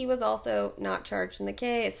 he was also not charged in the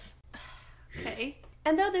case. Okay.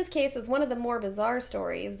 And though this case is one of the more bizarre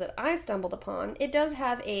stories that I stumbled upon, it does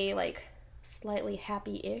have a, slightly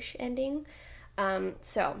happy-ish ending.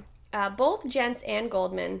 Both Jentz and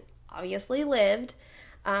Goldman obviously lived,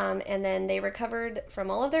 and then they recovered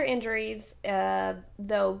from all of their injuries,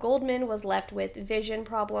 though Goldman was left with vision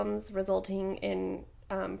problems resulting in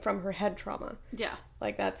from her head trauma. Yeah.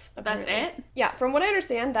 That's it? Yeah, from what I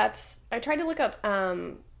understand, I tried to look up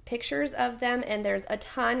pictures of them, and there's a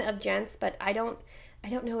ton of Jentz, but I don't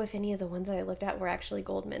know if any of the ones that I looked at were actually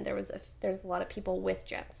Goldman. There's a lot of people with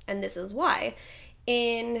Jentz, and this is why.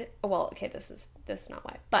 This is not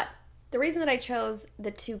why, but the reason that I chose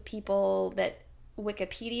the two people that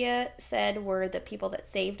Wikipedia said were the people that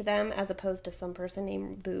saved them, as opposed to some person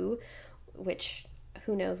named Boo, which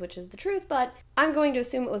who knows which is the truth, but I'm going to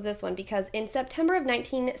assume it was this one, because in September of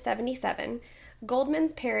 1977,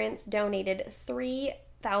 Goldman's parents donated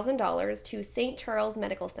 $3,000 to St. Charles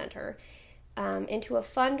Medical Center into a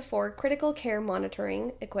fund for critical care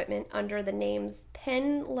monitoring equipment under the names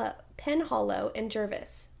Penhollow and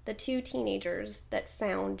Jervis, the two teenagers that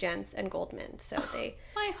found Jentz and Goldman. So they...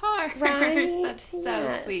 My heart! Right? That's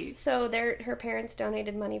so sweet. So her parents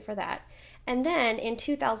donated money for that. And then in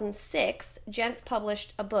 2006, Jentz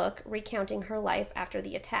published a book recounting her life after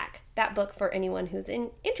the attack. That book, for anyone who's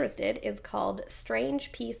interested, is called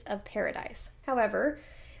Strange Piece of Paradise. However,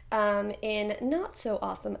 in not so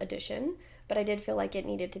awesome edition, but I did feel like it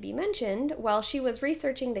needed to be mentioned, while she was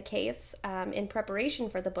researching the case in preparation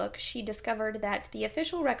for the book, she discovered that the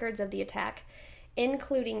official records of the attack,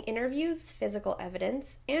 including interviews, physical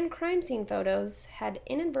evidence, and crime scene photos, had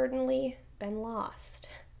inadvertently been lost.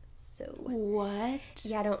 So what?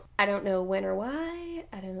 Yeah, I don't know when or why.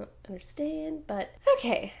 I don't understand, but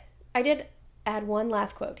okay. I did add one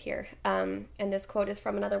last quote here, and this quote is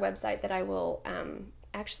from another website that I will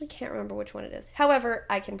actually can't remember which one it is. However,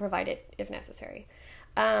 I can provide it if necessary.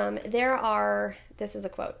 This is a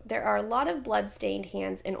quote, "There are a lot of blood-stained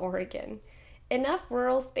hands in Oregon. Enough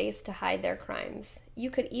rural space to hide their crimes. You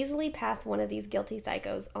could easily pass one of these guilty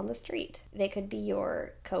psychos on the street. They could be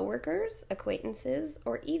your coworkers, acquaintances,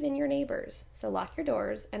 or even your neighbors. So lock your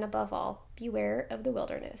doors, and above all, beware of the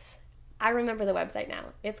wilderness." I remember the website now.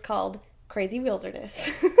 It's called Crazy Wilderness.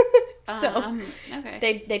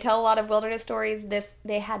 Okay. They tell a lot of wilderness stories.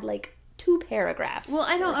 They had 2 paragraphs. Well,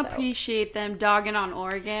 I don't appreciate them dogging on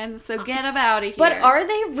Oregon, so get them out of here. But are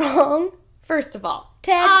they wrong? First of all,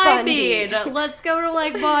 Ted Bundy. Let's go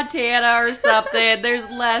to Montana or something. There's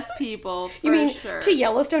less people, for You mean sure. to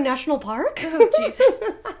Yellowstone National Park? Oh,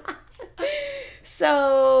 Jesus.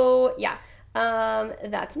 So, yeah.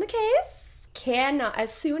 That's my case.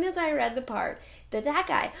 As soon as I read the part that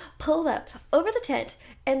guy pulled up over the tent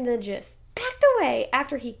and then just backed away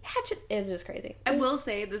after he hatched it, is just crazy. I will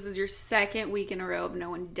say this is your second week in a row of no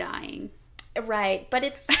one dying. Right, but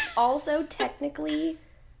it's also technically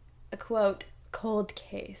a, quote, cold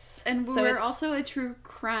case. And we're also a true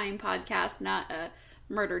crime podcast, not a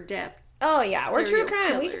murder death. Oh, yeah, we're true crime.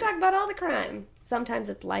 Killer. We can talk about all the crime. Sometimes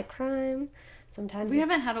it's light crime. Sometimes we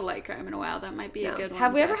haven't had a light crime in a while. That might be a good one.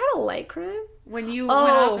 Have we ever had a light crime? When you went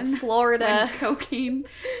off in Florida, when cocaine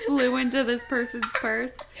flew into this person's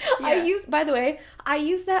purse. Yeah. By the way, I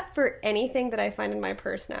use that for anything that I find in my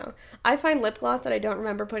purse now. I find lip gloss that I don't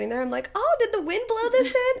remember putting there. I'm like, oh, did the wind blow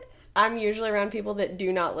this in? I'm usually around people that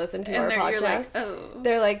do not listen to our podcast. You're like, oh.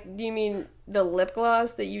 They're like, do you mean the lip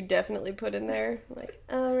gloss that you definitely put in there? I'm like,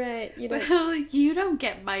 all right. Well, you don't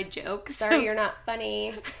get my jokes. Sorry, you're not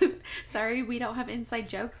funny. Sorry, we don't have inside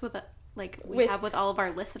jokes with we have with all of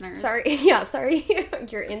our listeners. Sorry.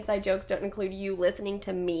 Your inside jokes don't include you listening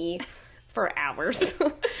to me for hours.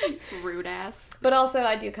 Rude ass. But also,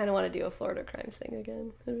 I do kind of want to do a Florida crimes thing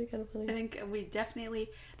again. That'd be kind of funny. I think we definitely...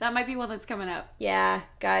 That might be one that's coming up. Yeah,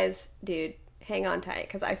 guys, dude, hang on tight,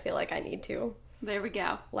 because I feel like I need to... There we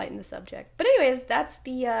go. Lighten the subject. But anyways, that's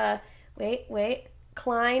the,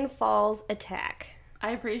 Klein Falls attack.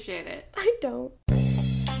 I appreciate it. I don't.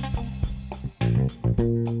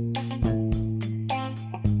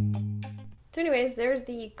 So anyways, there's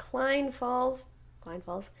the Klein Falls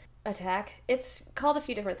attack. It's called a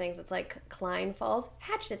few different things. It's like Klein Falls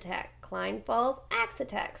hatchet attack, Klein Falls axe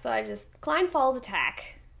attack. So I just Klein Falls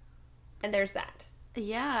attack, and there's that.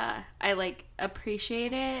 Yeah, I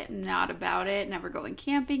appreciate it. Not about it. Never going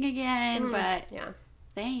camping again. But yeah,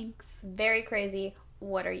 thanks. Very crazy.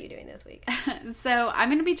 What are you doing this week? So I'm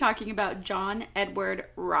going to be talking about John Edward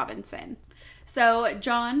Robinson. So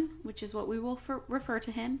John, which is what we will refer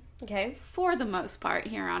to him, okay, for the most part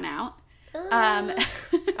here on out. I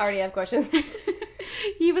already have questions.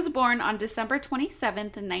 He was born on December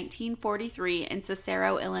 27th, 1943 in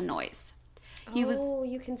Cicero, Illinois.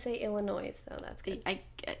 You can say Illinois, so that's good.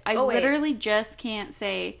 I literally just can't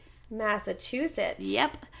say... Massachusetts.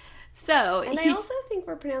 Yep. So... And I also think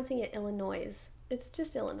we're pronouncing it Illinois. It's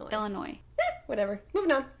just Illinois. Illinois. Whatever.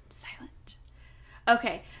 Moving on. Silent.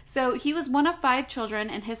 Okay, so he was one of 5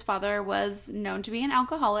 children, and his father was known to be an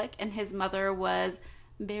alcoholic, and his mother was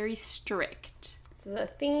very strict. It's a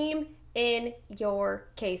theme in your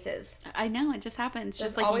cases. I know, it just happens.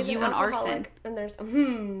 There's just like you and arson. And there's,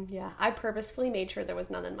 yeah. I purposefully made sure there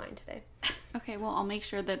was none in mine today. Okay, well, I'll make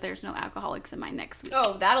sure that there's no alcoholics in mine next week.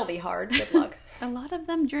 Oh, that'll be hard. Good luck. A lot of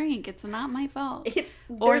them drink. It's not my fault.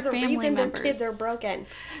 There's a reason their kids are broken.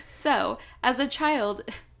 So, as a child...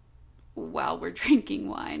 While we're drinking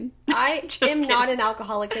wine. I am not an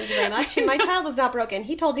alcoholic, thank you very much. And my child is not broken.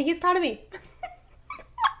 He told me he's proud of me.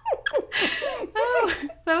 Oh,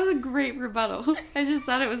 that was a great rebuttal. I just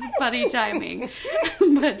thought it was funny timing.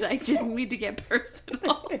 But I didn't mean to get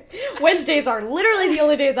personal. Wednesdays are literally the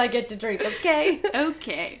only days I get to drink, okay?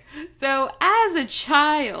 Okay. So, as a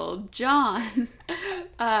child, John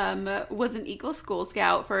was an Eagle School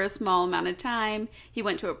Scout for a small amount of time. He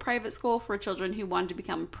went to a private school for children who wanted to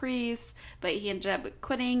become priests, but he ended up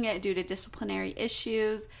quitting due to disciplinary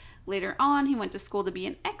issues. Later on, he went to school to be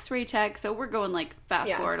an X-ray tech, so we're going, like,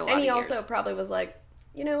 fast forward a lot of years. And he also probably was like,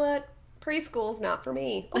 you know what? Preschool's not for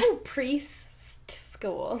me. Oh, priest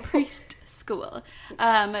school. Priest school.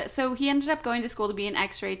 So he ended up going to school to be an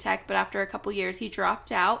X-ray tech, but after a couple years, he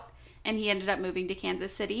dropped out, and he ended up moving to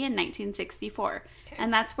Kansas City in 1964. Okay.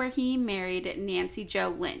 And that's where he married Nancy Jo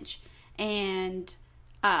Lynch. And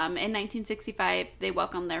in 1965, they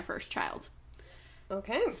welcomed their first child.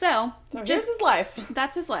 Okay. So here's his life.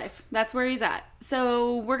 That's his life. That's where he's at.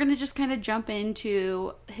 So we're going to just kind of jump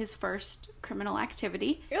into his first criminal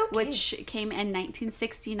activity, which came in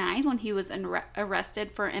 1969 when he was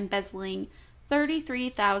arrested for embezzling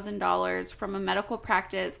 $33,000 from a medical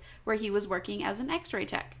practice where he was working as an X-ray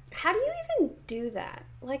tech. How do you even do that?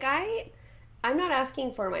 Like, I'm not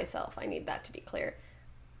asking for myself. I need that to be clear.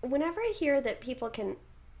 Whenever I hear that people can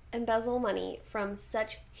embezzle money from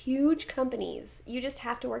such huge companies, you just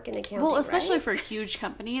have to work in accounting. Well, especially right? for huge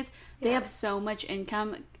companies, they have so much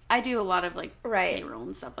income. I do a lot of like payroll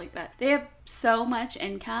and stuff like that. They have so much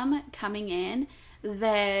income coming in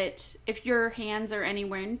that if your hands are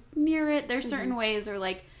anywhere near it, there's certain ways, or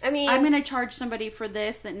like, I'm going to charge somebody for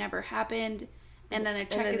this that never happened, and then the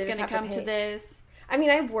check is going to come to this. I mean,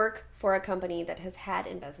 I work for a company that has had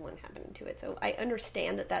embezzlement happen to it, so I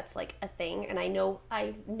understand that that's like a thing, and I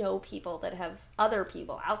know people that have other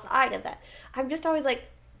people outside of that. I'm just always like,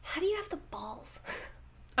 how do you have the balls?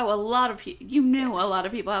 Oh, a lot of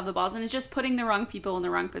people have the balls, and it's just putting the wrong people in the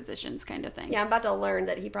wrong positions kind of thing. Yeah, I'm about to learn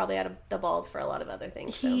that he probably had the balls for a lot of other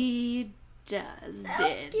things. So. He did.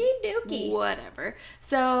 Okey-dokey. Whatever.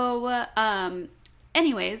 So,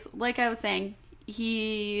 anyways, like I was saying,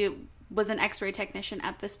 he was an X-ray technician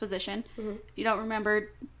at this position. Mm-hmm. If you don't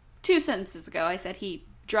remember, 2 sentences ago, I said he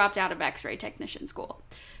dropped out of X-ray technician school.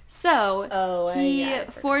 So, he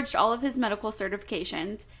forged all of his medical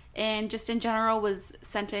certifications, and just in general was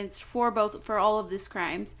sentenced for all of these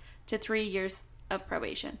crimes to 3 years of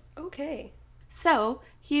probation. Okay. So,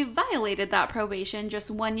 he violated that probation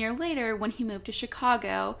just 1 year later when he moved to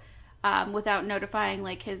Chicago, without notifying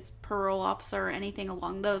like his parole officer or anything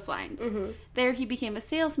along those lines. Mm-hmm. There he became a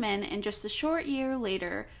salesman, and just a short year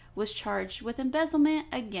later was charged with embezzlement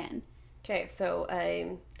again. Okay, so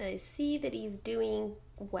I see that he's doing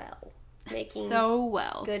well. Making so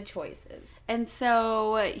well. Good choices. And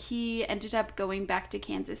so he ended up going back to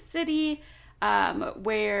Kansas City,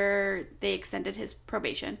 where they extended his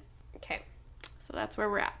probation. Okay. So that's where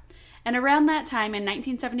we're at. And around that time in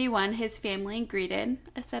 1971, his family greeted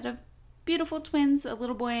a set of beautiful twins, a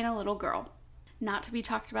little boy and a little girl. Not to be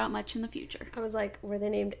talked about much in the future. I was like, were they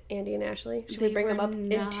named Andy and Ashley? Should we bring them up in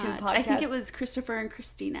 2 podcasts? I think it was Christopher and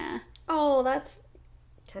Christina. Oh, that's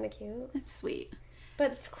kind of cute. That's sweet. But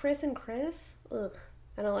it's Chris and Chris? Ugh,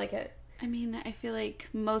 I don't like it. I mean, I feel like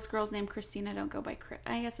most girls named Christina don't go by Chris.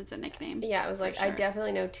 I guess it's a nickname. Yeah, I was like, sure. I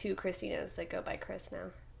definitely know 2 Christinas that go by Chris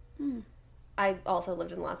now. I also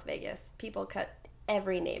lived in Las Vegas. People cut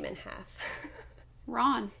every name in half.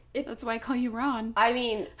 Ron. That's why I call you Ron. I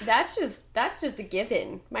mean, that's just a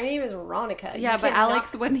given. My name is Ronica. Yeah, but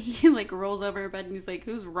Alex, when he like rolls over her bed and he's like,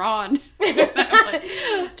 "Who's Ron?"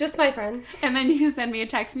 Like, just my friend. And then you send me a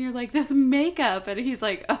text and you're like, "This makeup," and he's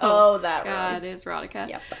like, "Oh, that God, it's Ronica."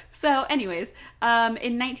 Yep. So, anyways,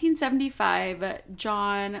 in 1975,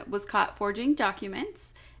 John was caught forging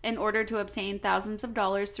documents, in order to obtain thousands of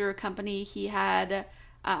dollars through a company he had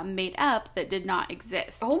made up that did not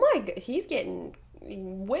exist. Oh my god, he's getting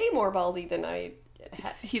way more ballsy than I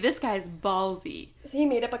had. This guy's ballsy. He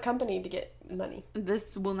made up a company to get money.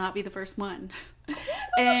 This will not be the first one.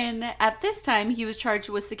 And at this time, he was charged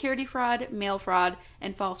with security fraud, mail fraud,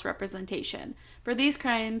 and false representation. For these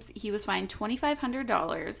crimes, he was fined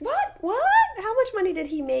 $2,500. What? How much money did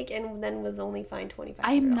he make and then was only fined $2,500?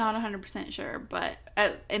 I'm not 100% sure, but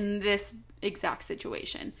in this exact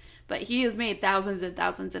situation. But he has made thousands and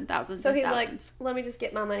thousands and thousands so and thousands. So he's like, let me just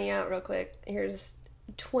get my money out real quick. Here's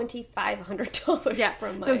 $2,500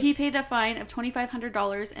 from my... So he paid a fine of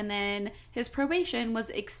 $2,500 and then his probation was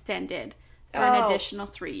extended for an additional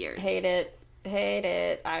 3 years. Hate it.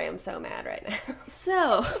 I am so mad right now.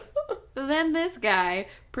 So, then this guy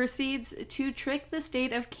proceeds to trick the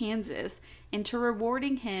state of Kansas into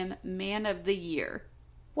rewarding him Man of the Year.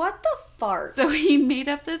 What the fart? So he made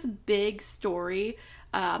up this big story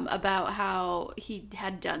about how he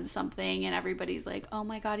had done something and everybody's like, oh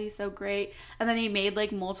my god, he's so great. And then he made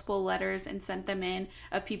like multiple letters and sent them in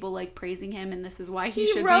of people like praising him and this is why he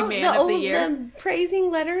should be Man of the Year. The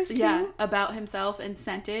praising letters too? Yeah, about himself and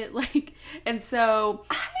sent it. And so...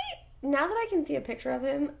 Now that I can see a picture of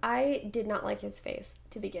him, I did not like his face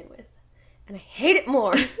to begin with. And I hate it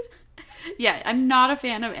more. Yeah, I'm not a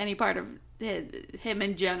fan of any part of him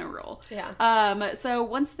in general. Yeah. So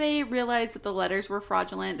once they realized that the letters were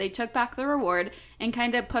fraudulent, they took back the reward and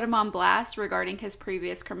kind of put him on blast regarding his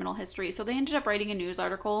previous criminal history. So they ended up writing a news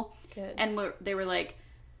article. Good. And they were like,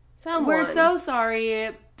 we're so sorry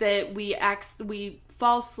that we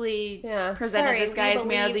falsely presented this guy as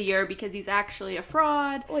Man of the Year because he's actually a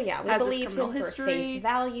fraud. Well, yeah, we believed him for face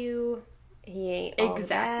value. He ain't all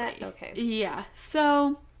exactly. That. Okay. Yeah.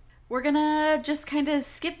 So we're gonna just kind of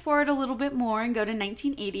skip forward a little bit more and go to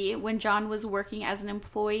 1980 when John was working as an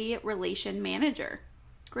employee relation manager.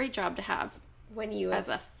 Great job to have when you as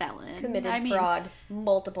a felon committed fraud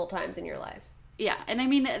multiple times in your life. Yeah, and I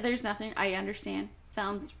mean, there's nothing. I understand.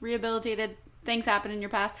 Felons rehabilitated. Things happen in your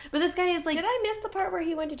past. But this guy is like... Did I miss the part where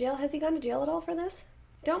he went to jail? Has he gone to jail at all for this?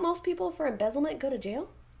 Don't most people for embezzlement go to jail?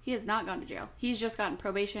 He has not gone to jail. He's just gotten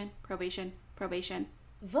probation.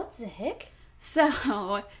 What the heck?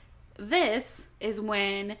 So, this is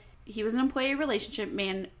when he was an employee relation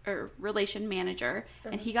manager,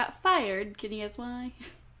 and he got fired. Can you guess why?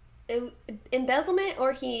 Embezzlement,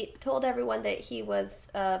 or he told everyone that he was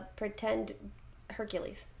pretend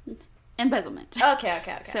Hercules? Embezzlement.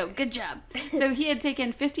 Okay. So, good job. So, he had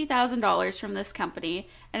taken $50,000 from this company,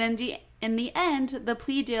 and in the end, the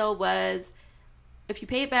plea deal was, if you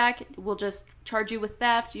pay it back, we'll just charge you with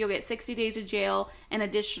theft, you'll get 60 days of jail, and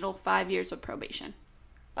additional 5 years of probation.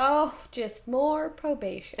 Oh, just more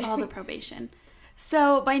probation. All the probation.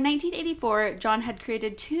 So, by 1984, John had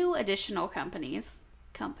created 2 additional companies,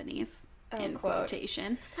 in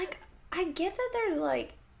quotation. Like, I get that there's,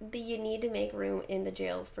 you need to make room in the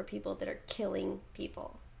jails for people that are killing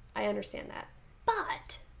people. I understand that.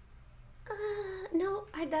 But, no,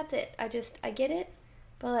 that's it. I get it.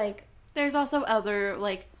 But, there's also other,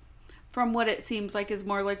 from what it seems like is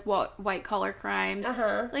more white-collar crimes.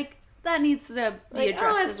 Uh-huh. That needs to be addressed as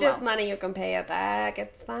well. It's just money, you can pay it back.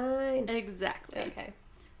 It's fine. Exactly. Okay.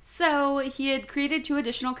 So, he had created 2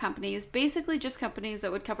 additional companies, basically just companies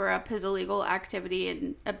that would cover up his illegal activity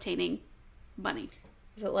in obtaining money.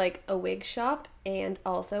 Is it like a wig shop and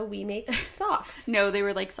also we make socks? No, they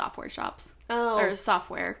were software shops. Oh. Or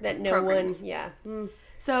software that no programs. one, yeah. Mm.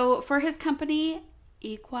 So, for his company,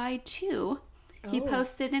 Equi2, he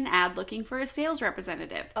posted an ad looking for a sales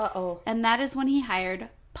representative. Uh-oh. And that is when he hired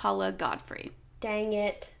Paula Godfrey. Dang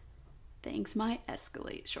it. Things might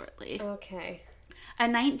escalate shortly. Okay. A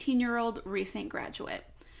 19-year-old recent graduate.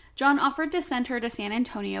 John offered to send her to San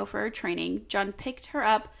Antonio for her training. John picked her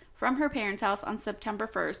up from her parents' house on September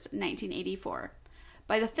 1st, 1984.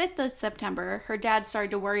 By the 5th of September, her dad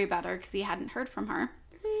started to worry about her because he hadn't heard from her.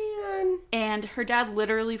 Man. And her dad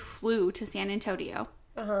literally flew to San Antonio.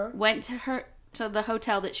 Uh-huh. Went to the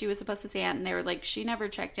hotel that she was supposed to stay at, and they were like, she never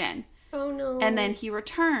checked in. Oh, no. And then he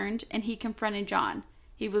returned, and he confronted John.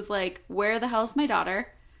 He was like, where the hell's my daughter?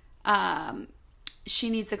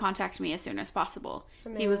 She needs to contact me as soon as possible.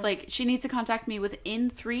 He was like, she needs to contact me within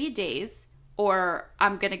 3 days, or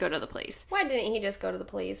I'm going to go to the police. Why didn't he just go to the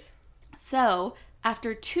police? So,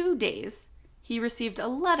 after 2 days, he received a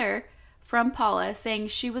letter from Paula saying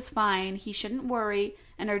she was fine, he shouldn't worry,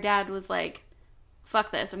 and her dad was like, fuck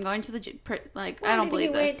this. I'm going to the Why I don't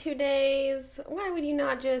believe this. Why did this. you wait 2 days? Why would you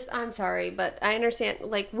not just? I'm sorry, but I understand.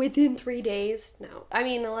 Like within 3 days, no. I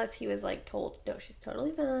mean, unless he was like told, no, she's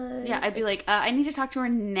totally fine. Yeah, I'd be like, I need to talk to her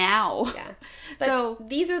now. Yeah. But so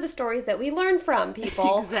these are the stories that we learn from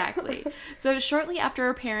people. Exactly. So shortly after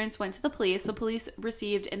her parents went to the police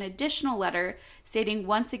received an additional letter stating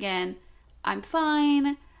once again, I'm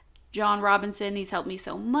fine. John Robinson, he's helped me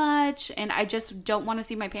so much, and I just don't want to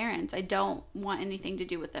see my parents. I don't want anything to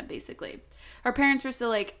do with them, basically. Her parents were still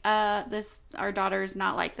like, our daughter is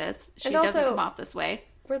not like this. She doesn't come off this way.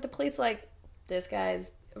 Were the police like, this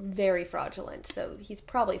guy's very fraudulent, so he's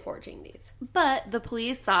probably forging these. But the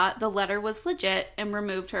police thought the letter was legit and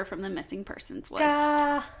removed her from the missing persons list.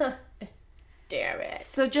 Damn it.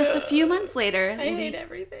 So just a few months later... I hate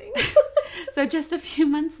everything. So just a few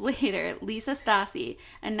months later, Lisa Stassi,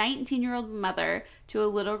 a 19-year-old mother to a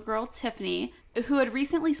little girl, Tiffany, who had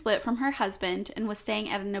recently split from her husband and was staying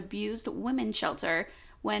at an abused women's shelter,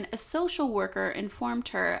 when a social worker informed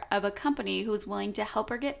her of a company who was willing to help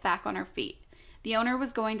her get back on her feet. The owner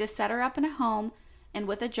was going to set her up in a home and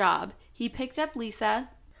with a job. He picked up Lisa.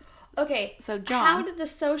 Okay, so John... How did the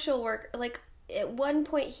social worker... Like, at one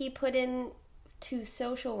point he put in to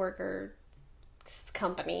social worker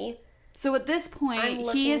company... So at this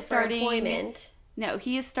point, he is starting... employment. No,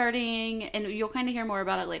 he is starting, and you'll kind of hear more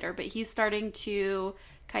about it later, but he's starting to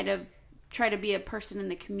kind of try to be a person in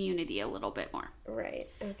the community a little bit more. Right.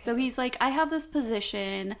 Okay. So he's like, I have this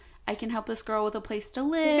position. I can help this girl with a place to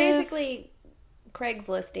live. He's basically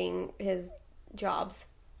Craigslisting his jobs.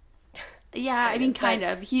 Yeah, I mean, kind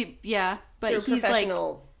of. But he's like...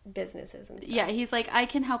 businesses and stuff. Yeah, he's like, I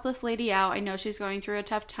can help this lady out. I know she's going through a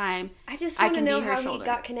tough time. I just want to know how he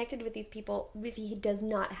got connected with these people if he does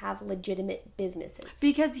not have legitimate businesses.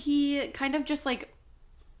 Because he kind of just like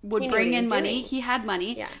would bring in money. Doing. He had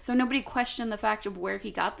money. Yeah. So nobody questioned the fact of where he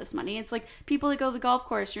got this money. It's like people that go to the golf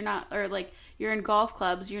course, you're in golf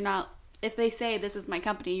clubs, you're not, if they say this is my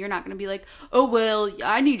company, you're not going to be like, oh, well,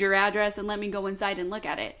 I need your address and let me go inside and look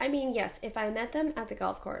at it. I mean, yes, if I met them at the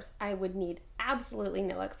golf course, I would need absolutely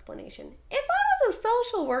no explanation. If I was a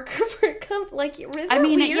social worker for a company, like, I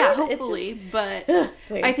mean, weird? Yeah, hopefully, but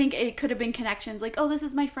I think it could have been connections like, oh, this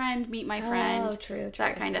is my friend, meet my friend. Oh, true.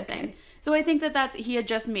 That kind of thing. So I think he had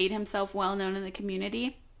just made himself well known in the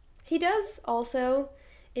community. He does also,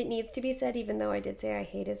 it needs to be said, even though I did say I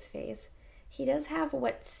hate his face, he does have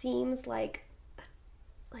what seems like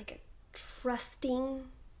a trusting...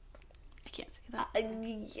 I can't say that.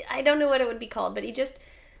 I don't know what it would be called, but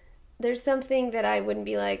there's something that I wouldn't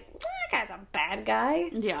be like, that guy's a bad guy.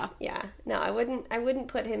 Yeah. Yeah. No, I wouldn't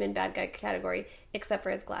put him in bad guy category, except for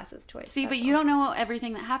his glasses choice. See, but you don't know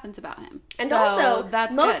everything that happens about him. And so also,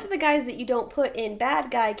 most of the guys that you don't put in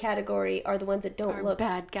bad guy category are the ones that don't look...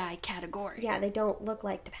 bad guy category. Yeah, they don't look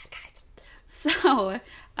like the bad guys. So,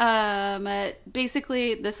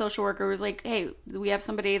 basically, the social worker was like, hey, we have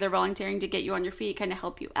somebody, they're volunteering to get you on your feet, kind of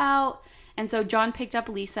help you out. And so John picked up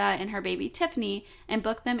Lisa and her baby Tiffany and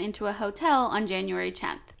booked them into a hotel on January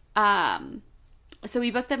 10th. So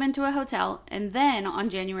he booked them into a hotel, and then on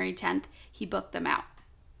January 10th, he booked them out.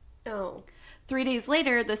 Oh. 3 days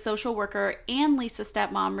later, the social worker and Lisa's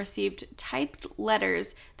stepmom received typed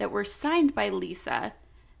letters that were signed by Lisa,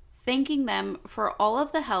 thanking them for all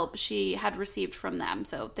of the help she had received from them.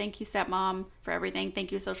 So thank you, stepmom, for everything.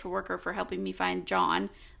 Thank you, social worker, for helping me find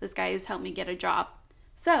John, this guy who's helped me get a job.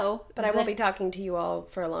 So... But I won't be talking to you all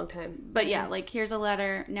for a long time. But yeah, like, here's a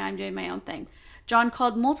letter. Now I'm doing my own thing. John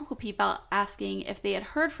called multiple people asking if they had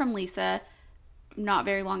heard from Lisa not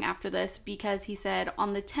very long after this, because he said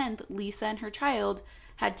on the 10th, Lisa and her child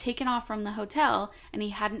had taken off from the hotel, and he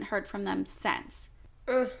hadn't heard from them since.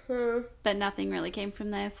 But nothing really came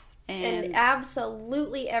from this. And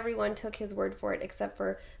absolutely everyone took his word for it, except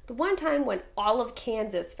for the one time when all of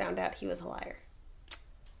Kansas found out he was a liar.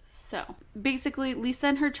 So, basically, Lisa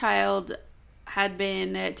and her child had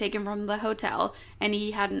been taken from the hotel, and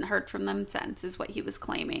he hadn't heard from them since, is what he was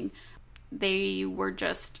claiming. They weren't,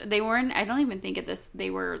 I don't even think they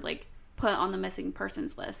were, like, put on the missing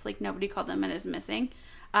persons list. Like, nobody called them as missing.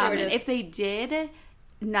 And if they did,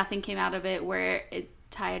 nothing came out of it where it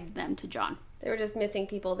tied them to John. They were just missing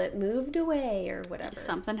people that moved away or whatever.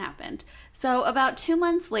 Something happened. So about 2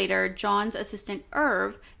 months later, John's assistant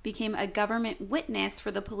Irv became a government witness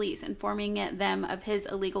for the police, informing them of his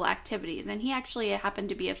illegal activities. And he actually happened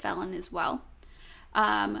to be a felon as well.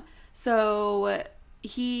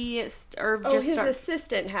 His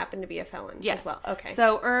assistant happened to be a felon as well. Okay.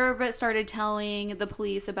 So Irv started telling the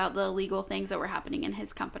police about the illegal things that were happening in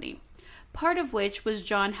his company. Part of which was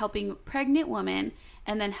John helping pregnant women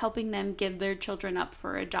and then helping them give their children up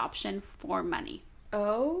for adoption for money.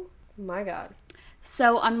 Oh my God.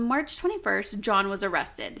 So on March 21st, John was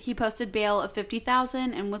arrested. He posted bail of $50,000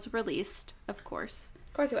 and was released, of course.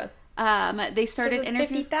 Of course he was. They started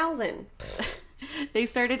interviewing $50,000. They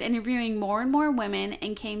started interviewing more and more women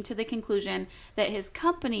and came to the conclusion that his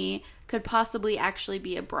company could possibly actually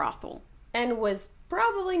be a brothel. And was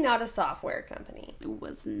probably not a software company. It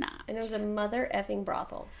was not. And it was a mother effing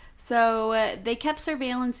brothel. So they kept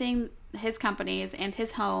surveillancing his companies and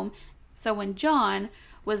his home. So when John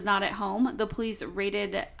was not at home, the police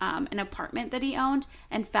raided an apartment that he owned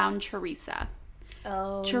and found Teresa.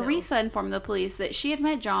 Oh, Teresa informed the police that she had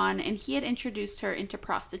met John and he had introduced her into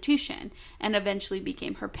prostitution and eventually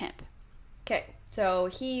became her pimp. Okay, so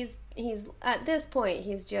he's at this point,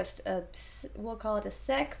 he's just we'll call it a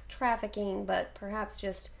sex trafficking, but perhaps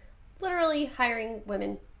just literally hiring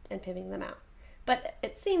women and pimping them out. But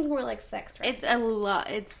it seems more like sex trafficking. It's a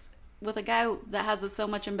lot. It's with a guy that has so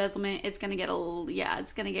much embezzlement, it's gonna get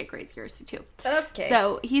it's gonna get crazier too. Okay.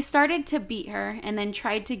 So he started to beat her and then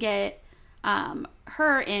tried to get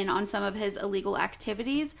her in on some of his illegal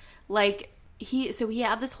activities. Like he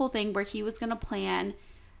had this whole thing where he was gonna plan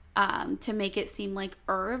to make it seem like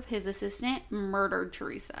Irv, his assistant, murdered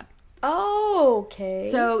Teresa. Oh, okay.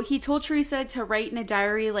 So he told Teresa to write in a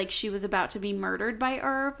diary like she was about to be murdered by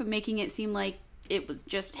Irv, making it seem like it was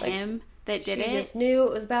just him that did it. She just knew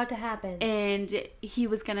it was about to happen. And he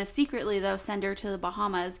was going to secretly, though, send her to the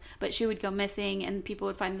Bahamas, but she would go missing and people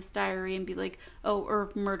would find this diary and be like, oh,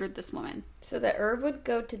 Irv murdered this woman. So that Irv would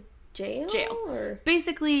go to jail? Or?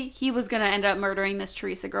 Basically, he was going to end up murdering this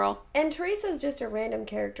Teresa girl. And Teresa's just a random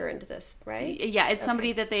character into this, right? Yeah, it's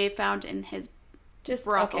somebody that they found in his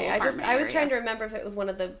brothel apartment I was trying to remember if it was one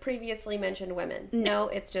of the previously mentioned women. No,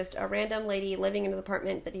 it's just a random lady living in his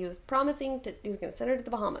apartment that he was promising he was going to send her to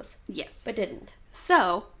the Bahamas. Yes. But didn't.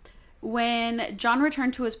 So, when John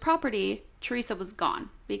returned to his property, Teresa was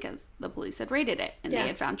gone because the police had raided it and they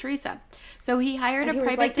had found Teresa. So he hired a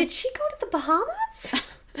private... did she go to the Bahamas?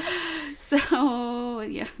 So,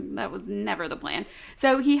 yeah, that was never the plan.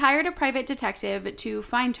 So he hired a private detective to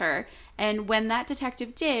find her, and when that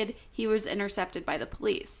detective did, he was intercepted by the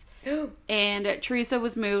police. And Teresa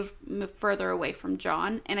was moved further away from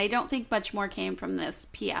John, and I don't think much more came from this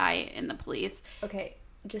PI in the police. Okay,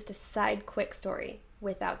 just a side quick story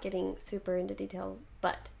without getting super into detail,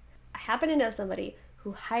 but I happen to know somebody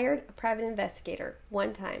who hired a private investigator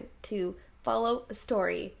one time to follow a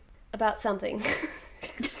story about something.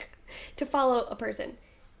 To follow a person.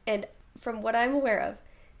 And from what I'm aware of,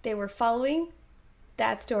 they were following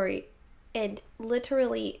that story, and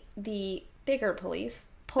literally the bigger police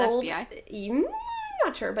pulled... FBI? I'm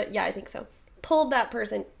not sure, but yeah, I think so. Pulled that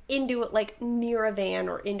person into it, like, near a van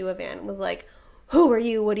or into a van and was like, who are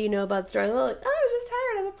you? What do you know about the story? And they're like, I was just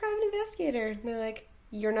hired. I'm a private investigator. And they're like,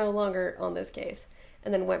 you're no longer on this case.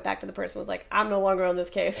 And then went back to the person and was like, I'm no longer on this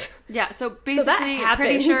case. Yeah, so basically,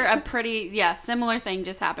 pretty sure a similar thing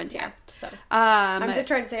just happened here. So, I'm just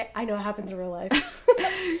trying to say, I know it happens in real life.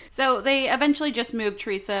 So they eventually just moved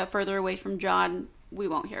Teresa further away from John. We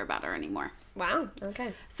won't hear about her anymore. Wow,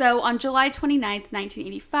 okay. So on July 29th,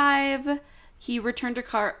 1985, he returned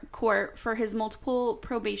to court for his multiple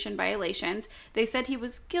probation violations. They said he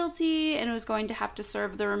was guilty and was going to have to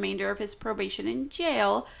serve the remainder of his probation in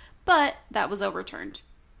jail, but that was overturned,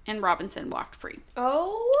 and Robinson walked free.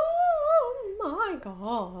 Oh my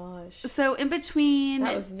gosh. So in between...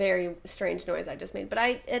 That was very strange noise I just made,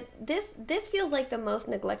 but this feels like the most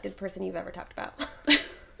neglected person you've ever talked about.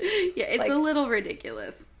 Yeah, it's a little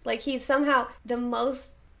ridiculous. Like, he's somehow the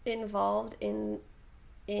most involved in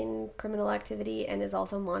criminal activity and is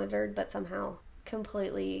also monitored, but somehow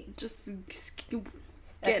completely... Just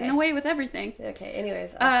getting away with everything. Okay,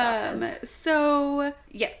 anyways. So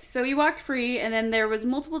he walked free, and then there was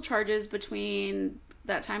multiple charges between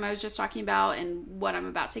that time I was just talking about and what I'm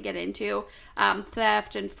about to get into.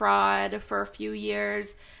 Theft and fraud for a few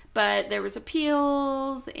years, but there was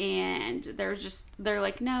appeals, and they're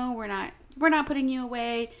like, no, we're not putting you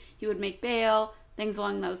away. He would make bail, things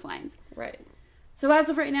along those lines. Right. So as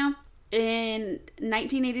of right now, in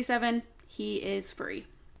 1987, he is free.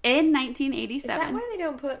 In 1987... Is that why they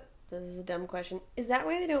don't put... This is a dumb question. Is that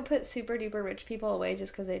why they don't put super duper rich people away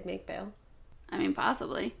just because they'd make bail? I mean,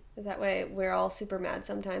 possibly. Is that why we're all super mad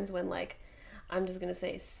sometimes when, like, I'm just going to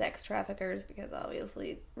say sex traffickers, because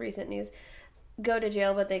obviously recent news, go to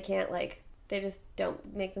jail, but they can't, like, they just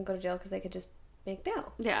don't make them go to jail because they could just make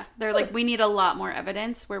bail. Yeah. They're like, we need a lot more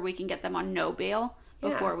evidence where we can get them on no bail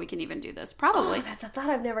before we can even do this. Probably. Oh, that's a thought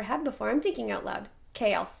I've never had before. I'm thinking out loud.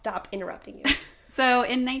 Okay, I'll stop interrupting you. So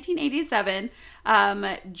in 1987,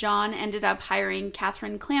 John ended up hiring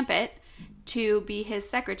Catherine Clampett to be his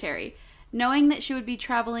secretary. Knowing that she would be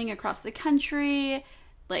traveling across the country,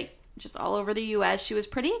 like just all over the U.S., she was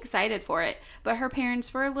pretty excited for it. But her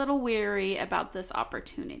parents were a little weary about this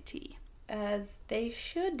opportunity. As they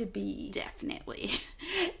should be. Definitely.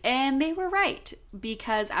 And they were right,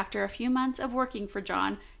 because after a few months of working for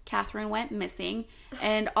John, Catherine went missing.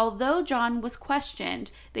 And although John was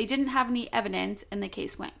questioned, they didn't have any evidence and the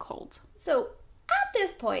case went cold. So at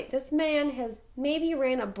this point, this man has maybe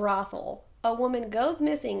ran a brothel. A woman goes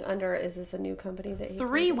missing under, is this a new company that he 3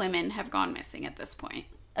 created? women have gone missing at this point.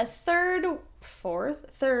 A third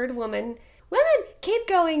woman. Women keep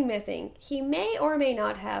going missing. He may or may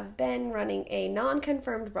not have been running a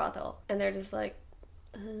non-confirmed brothel. And they're just like,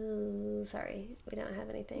 oh, sorry, we don't have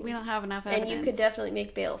anything. We don't have enough evidence. And you could definitely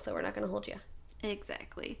make bail, so we're not going to hold you.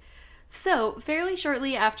 Exactly. So, fairly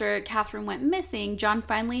shortly after Catherine went missing, John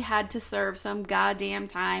finally had to serve some goddamn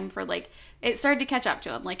time for, it started to catch up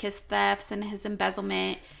to him, his thefts and his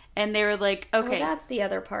embezzlement. And they were like, okay. Well, that's the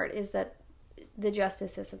other part, is that the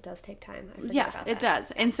justice system does take time. It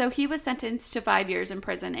does. And so he was sentenced to 5 years in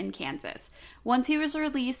prison in Kansas. Once he was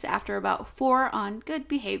released after about 4 on good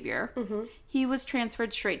behavior, he was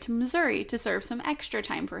transferred straight to Missouri to serve some extra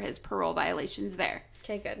time for his parole violations there.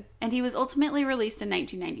 Okay, good. And he was ultimately released in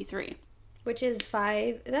 1993. Which is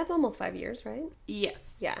that's almost 5 years, right?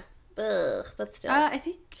 Yes. Yeah. Ugh, but still. I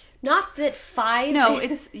think... Not that 5... No,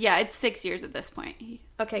 it's 6 years at this point.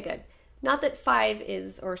 Okay, good. Not that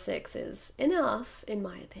 5 or 6 is enough, in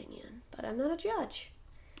my opinion, but I'm not a judge.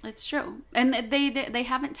 It's true. And they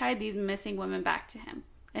haven't tied these missing women back to him.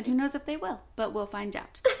 And who knows if they will, but we'll find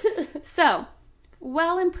out. So,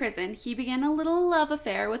 while in prison, he began a little love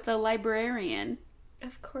affair with a librarian.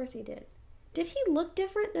 Of course he did. Did he look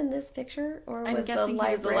different than this picture? Or I'm was guessing the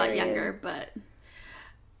he was a lot librarian... younger, but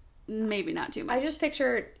maybe not too much. I just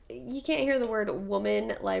picture, you can't hear the word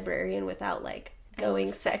woman librarian without,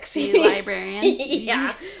 going sexy librarian.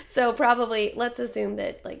 Yeah. So probably, let's assume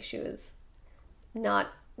that, she was not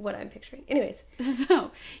what I'm picturing. Anyways.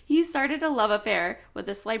 So, he started a love affair with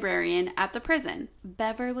this librarian at the prison,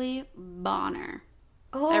 Beverly Bonner.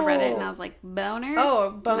 Oh. I read it and I was like, Boner?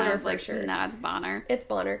 Oh, Boner for sure. No, it's Bonner. It's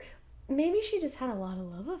Bonner. Maybe she just had a lot of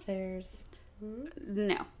love affairs.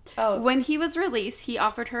 No. Oh. When he was released, he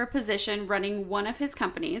offered her a position running one of his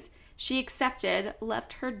companies. She accepted,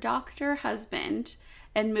 left her doctor husband,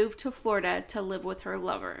 and moved to Florida to live with her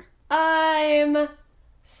lover. I'm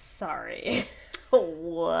sorry.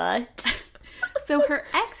 What? So her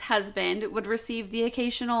ex-husband would receive the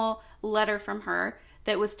occasional letter from her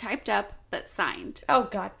that was typed up but signed. Oh,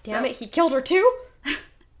 god damn it. He killed her too?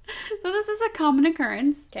 So this is a common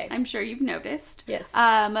occurrence. Okay. I'm sure you've noticed. Yes.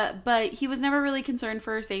 But he was never really concerned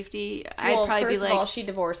for her safety. Well, I'd probably be like... first of all, she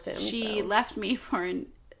divorced him. She left me for an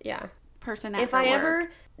yeah. person at if her I work.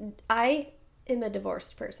 ever... I am a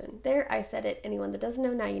divorced person. There, I said it. Anyone that doesn't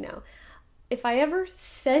know, now you know. If I ever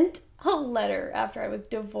sent a letter after I was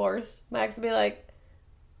divorced, Max would be like,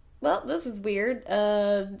 well, this is weird.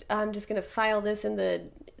 I'm just going to file this in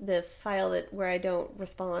the file where I don't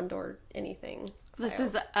respond or anything. This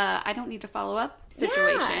is I don't need to follow up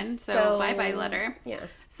situation. Yeah. So bye-bye letter. Yeah.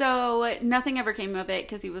 So nothing ever came of it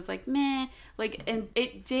because he was like, meh. And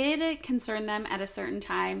it did concern them at a certain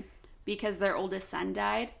time because their oldest son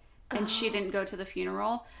died. And she didn't go to the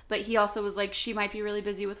funeral. But he also was like, she might be really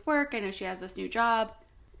busy with work. I know she has this new job.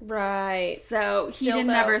 Right. So he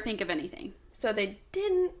didn't ever think of anything. So they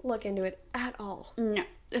didn't look into it at all. No.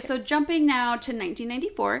 Okay. So jumping now to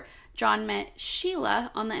 1994, John met Sheila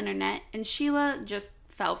on the internet. And Sheila just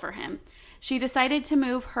fell for him. She decided to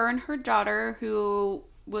move her and her daughter, who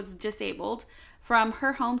was disabled, from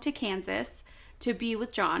her home to Kansas to be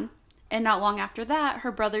with John. And not long after that,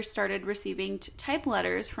 her brother started receiving type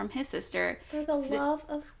letters from his sister. For the love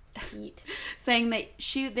of Pete. Saying that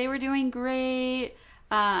they were doing great,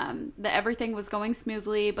 that everything was going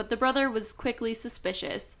smoothly. But the brother was quickly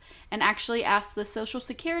suspicious and actually asked the Social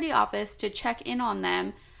Security office to check in on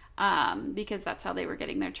them because that's how they were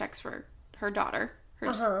getting their checks for her daughter.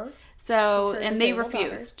 So, and they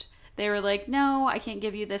refused. Daughter. They were like, no, I can't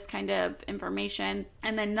give you this kind of information.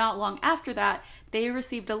 And then not long after that, they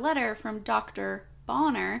received a letter from Dr.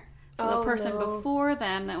 Bonner. So the person before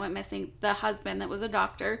them that went missing, the husband that was a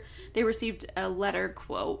doctor, they received a letter,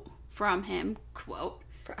 quote, from him, quote,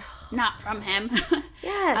 not from him.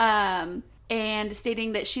 Yes. And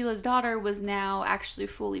stating that Sheila's daughter was now actually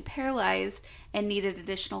fully paralyzed and needed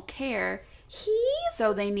additional care.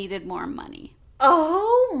 So they needed more money.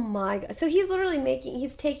 Oh my god. So he's literally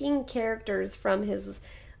he's taking characters from his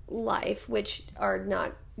life, which are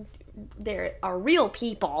not there are real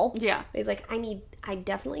people. Yeah. He's like, I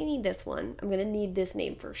definitely need this one. I'm gonna need this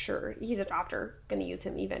name for sure. He's a doctor. Gonna use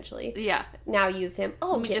him eventually. Yeah. Now use him.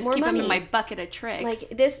 Oh, Let me get just more keep money. him in my bucket of tricks. Like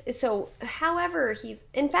this. So, however,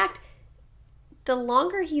 in fact, the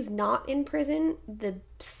longer he's not in prison, the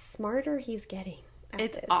smarter he's getting.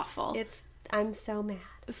 It's awful. I'm so mad.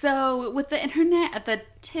 So, with the internet at the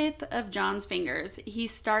tip of John's fingers, he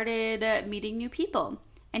started meeting new people.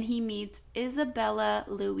 And he meets Isabella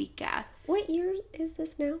Luica. What year is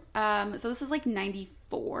this now? So this is like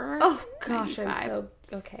 94. Oh gosh, 95. I'm so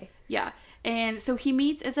okay. Yeah. And so he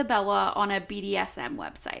meets Isabella on a BDSM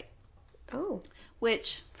website. Oh.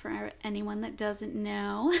 Which, for anyone that doesn't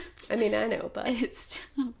know... I mean, I know, but... It's...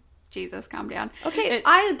 Jesus, calm down. Okay,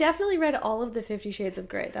 I definitely read all of the 50 Shades of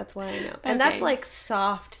Grey. That's why I know. And that's like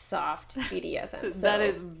soft BDSM. So. That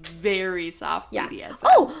is very soft BDSM.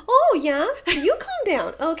 Oh, yeah? You calm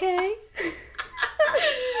down, okay?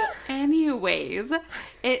 Anyways,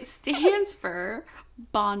 it stands for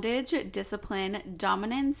bondage, discipline,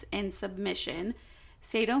 dominance, and submission.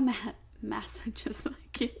 Masochism.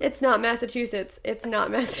 It's not Massachusetts. It's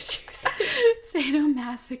not Massachusetts.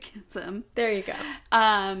 Sadomasochism. There you go.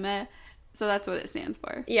 So that's what it stands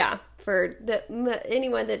for. Yeah, for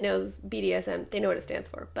anyone that knows BDSM, they know what it stands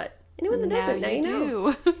for. But anyone that doesn't, now you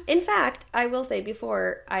know. In fact, I will say,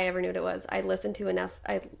 before I ever knew what it was, I listened to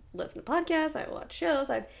podcasts, I watched shows,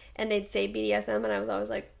 and they'd say BDSM, and I was always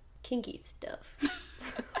like, kinky stuff.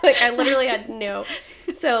 Like, I literally had no.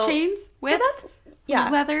 So chains, whips, yeah,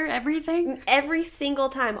 leather, everything. Every single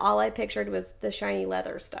time, all I pictured was the shiny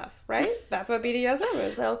leather stuff, right? That's what BDSM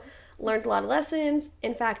is. So, learned a lot of lessons.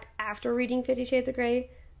 In fact, after reading 50 Shades of Grey,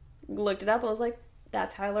 looked it up, and was like,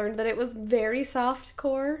 that's how I learned that it was very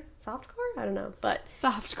softcore? I don't know, but...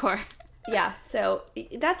 Softcore. Yeah, so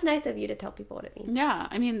that's nice of you to tell people what it means. Yeah,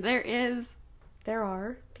 I mean, there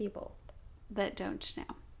are people that don't know.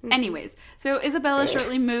 Mm-hmm. Anyways, so Isabella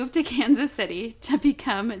shortly moved to Kansas City to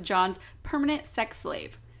become John's permanent sex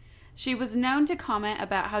slave. She was known to comment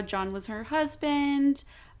about how John was her husband,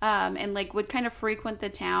 and like would kind of frequent the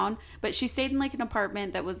town, but she stayed in like an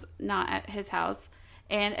apartment that was not at his house,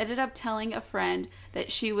 and ended up telling a friend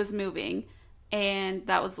that she was moving, and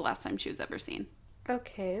that was the last time she was ever seen.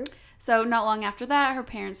 Okay. So not long after that, her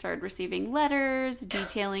parents started receiving letters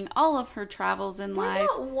detailing all of her travels in life. There's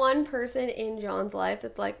not one person in John's life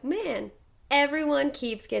that's like, man, everyone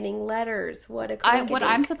keeps getting letters. What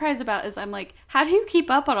I'm surprised about is I'm like, how do you keep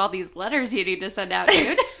up on all these letters you need to send out,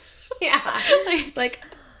 dude? Yeah. like,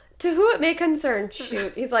 to who it may concern.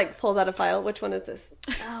 Shoot. He's like, pulls out a file. Which one is this?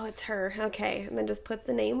 Oh, it's her. Okay. And then just puts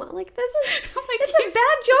the name on. Like, it's a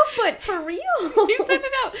bad joke, but for real. He's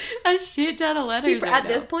sending out a shit ton of letters. At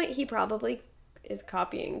this point, he probably is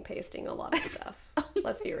copying, pasting a lot of stuff.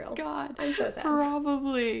 Let's be real. God. I'm so sad.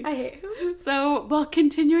 Probably. I hate him. So, while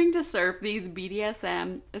continuing to surf these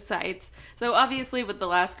BDSM sites, so obviously with the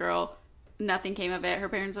last girl, nothing came of it. Her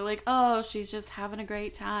parents are like, oh, she's just having a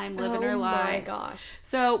great time, living her life. Oh my gosh.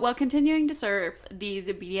 So while continuing to surf these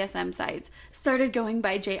BDSM sites, started going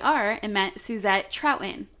by JR and met Suzette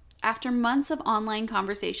Troughton. After months of online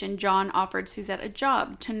conversation, John offered Suzette a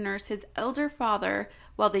job to nurse his elder father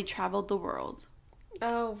while they traveled the world.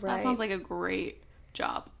 Oh, right. That sounds like a great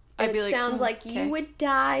job. It sounds like you would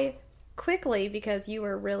die quickly because you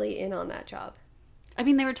were really in on that job. I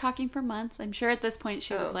mean, they were talking for months. I'm sure at this point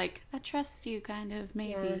she was like, I trust you, kind of,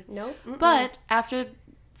 maybe. Yeah. Nope. Mm-mm. But after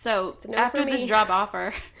this job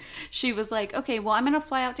offer, she was like, okay, well, I'm going to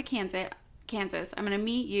fly out to Kansas. I'm going to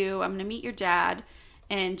meet you. I'm going to meet your dad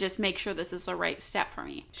and just make sure this is the right step for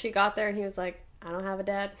me. She got there and he was like, I don't have a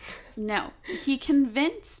dad. No. He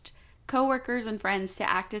convinced coworkers and friends to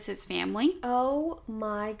act as his family. Oh,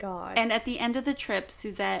 my God. And at the end of the trip,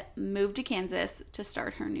 Suzette moved to Kansas to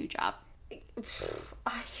start her new job.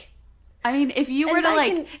 I mean, if you were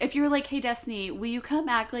like, hey, Destiny, will you come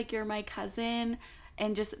act like you're my cousin?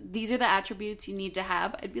 And just, these are the attributes you need to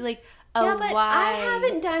have. I'd be like, oh, yeah, but why? I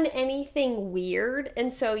haven't done anything weird,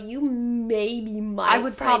 and so you might I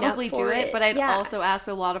would probably do it, but I'd also ask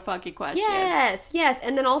a lot of fucking questions. Yes.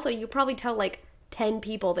 And then also, you probably tell, like, 10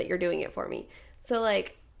 people that you're doing it for me. So,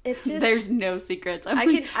 like, it's just... There's no secrets. I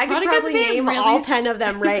could probably name all 10 of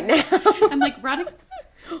them right now. I'm like,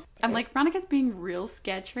 Veronica's being real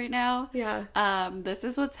sketch right now. Yeah. This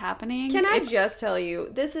is what's happening. Can I just tell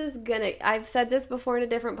you, I've said this before in a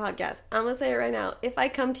different podcast. I'm going to say it right now. If I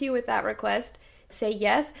come to you with that request, say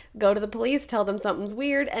yes, go to the police, tell them something's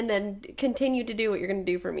weird, and then continue to do what you're going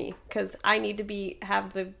to do for me. Because I need to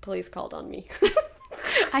have the police called on me.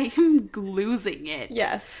 I am losing it.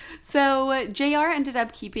 Yes. So, JR ended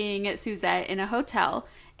up keeping Suzette in a hotel,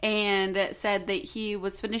 and said that he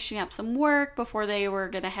was finishing up some work before they were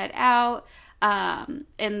going to head out. And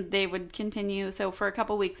they would continue. So for a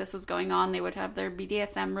couple weeks this was going on. They would have their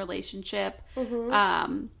BDSM relationship.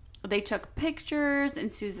 They took pictures,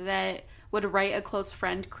 and Suzette would write a close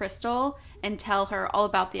friend, Crystal, and tell her all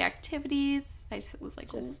about the activities. I was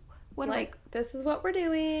like, just this is what we're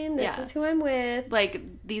doing. This is who I'm with. Like,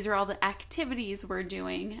 these are all the activities we're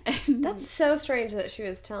doing. That's so strange that she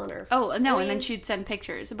was telling her. Oh, no, and then she'd send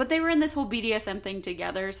pictures. But they were in this whole BDSM thing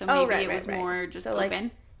together, so maybe it was more just so,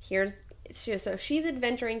 open. Like, so she's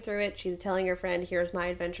adventuring through it. She's telling her friend, here's my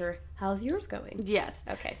adventure. How's yours going? Yes.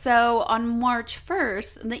 Okay. So on March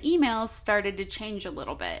 1st, the emails started to change a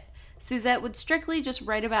little bit. Suzette would strictly just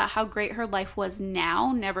write about how great her life was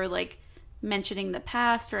now, never like mentioning the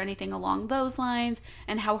past or anything along those lines,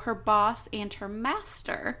 and how her boss and her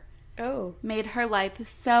master made her life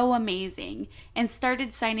so amazing, and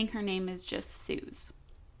started signing her name as just Suze.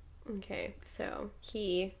 Okay, so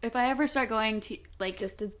if I ever start going to like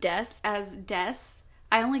just as Des,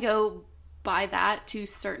 I only go by that to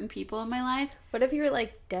certain people in my life. What if you were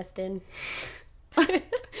like Destin?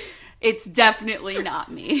 It's definitely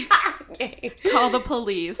not me. Okay. Call the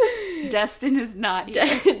police. Destin is not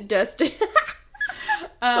here. Destin.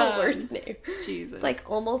 The worst name. Jesus. It's like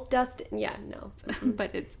almost Dustin. Yeah, no.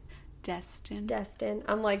 But it's Destin.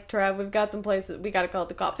 I'm like, Trev, we've got some places. We got to call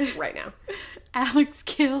the cops right now. Alex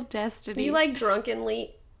killed Destiny. You like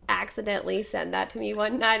drunkenly accidentally send that to me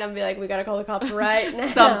one night, I'll be like, we got to call the cops right now.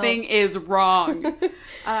 Something is wrong.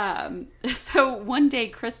 So one day,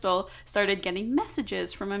 Crystal started getting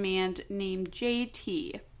messages from a man named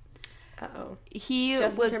JT. Uh-oh.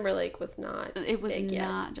 Justin Timberlake was not. It was big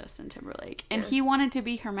not yet. Justin Timberlake, and he wanted to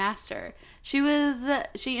be her master. She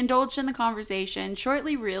indulged in the conversation,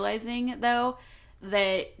 shortly realizing though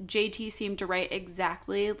that JT seemed to write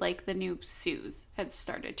exactly like the new Suze had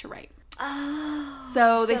started to write. Oh,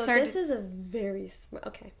 so they started. This is a very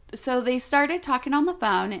okay. So they started talking on the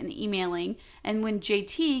phone and emailing, and when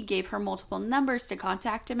JT gave her multiple numbers to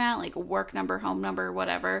contact him at, like a work number, home number,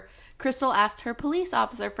 whatever, Crystal asked her police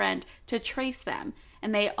officer friend to trace them,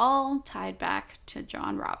 and they all tied back to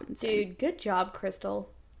John Robinson. Dude, good job,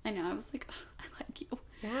 Crystal. I know. I was like, I like you.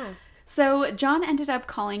 Yeah. So John ended up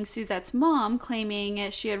calling Suzette's mom,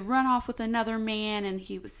 claiming she had run off with another man and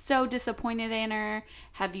he was so disappointed in her.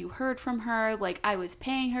 Have you heard from her? Like, I was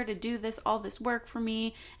paying her to do all this work for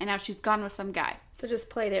me, and now she's gone with some guy. So just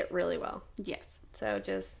played it really well. Yes. So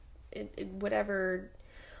just whatever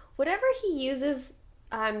he uses,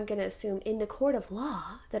 I'm going to assume in the court of law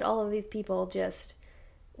that all of these people just,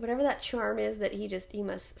 whatever that charm is that he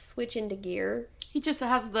must switch into gear. He just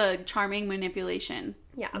has the charming manipulation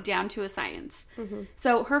down to a science. Mm-hmm.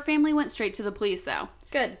 So her family went straight to the police, though.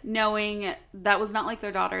 Good. Knowing that was not like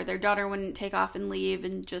their daughter. Their daughter wouldn't take off and leave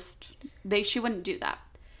and she wouldn't do that.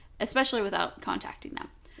 Especially without contacting them.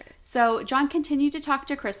 Right. So John continued to talk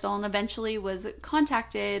to Crystal and eventually was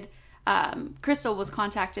contacted. Crystal was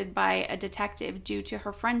contacted by a detective due to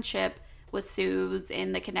her friendship with Suze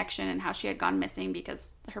and the connection and how she had gone missing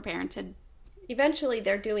because her parents had... Eventually,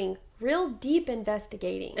 they're doing real deep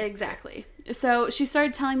investigating. Exactly. So she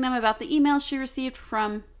started telling them about the emails she received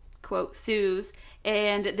from, quote, Suze,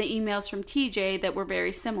 and the emails from TJ that were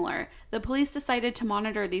very similar. The police decided to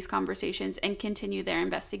monitor these conversations and continue their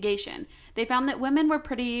investigation. They found that women were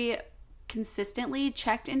pretty consistently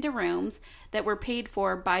checked into rooms that were paid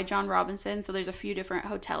for by John Robinson, so there's a few different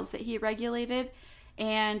hotels that he regulated,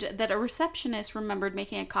 and that a receptionist remembered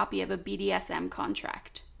making a copy of a BDSM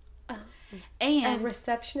contract. And a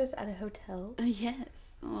receptionist at a hotel?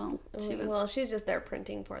 Yes. Well, she's just there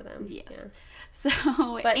printing for them. Yes. Yeah.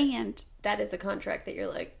 So, and that is a contract that you're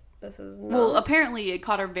like, this is not... Well, apparently it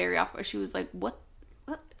caught her very off guard. She was like, what?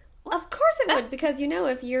 Of course it would, because,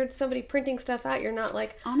 if you're somebody printing stuff out, you're not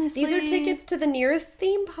like, honestly, these are tickets to the nearest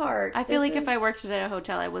theme park. I feel like if I worked at a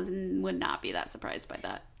hotel, I would not be that surprised by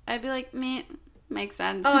that. I'd be like, meh. Makes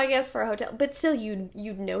sense. Oh, I guess for a hotel. But still, you'd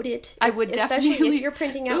note it. I would definitely. Especially if you're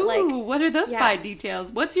printing out, what are those 5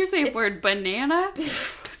 details? What's your safe word? Banana?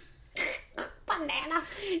 Banana.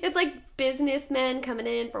 It's like businessmen coming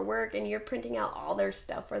in for work and you're printing out all their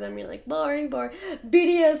stuff for them. You're like, boring.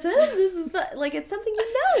 BDSM, this is like, it's something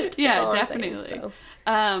you note. Yeah, definitely.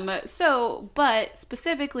 But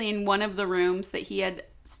specifically in one of the rooms that he had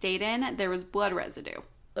stayed in, there was blood residue.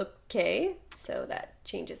 Okay. So that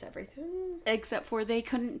changes everything. Except for they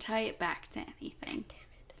couldn't tie it back to anything. Damn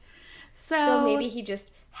it. So maybe he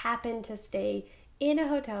just happened to stay in a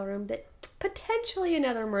hotel room that potentially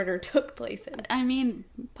another murder took place in. I mean,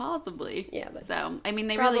 possibly. Yeah, but so, I mean,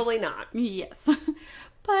 they probably not. Yes.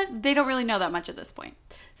 But they don't really know that much at this point.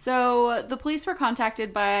 So the police were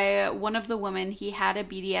contacted by one of the women he had a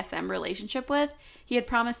BDSM relationship with. He had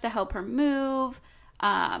promised to help her move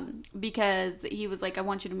because he was like, I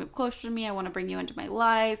want you to move closer to me. I want to bring you into my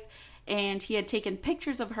life. And he had taken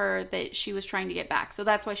pictures of her that she was trying to get back. So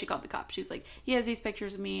that's why she called the cops. She's like, he has these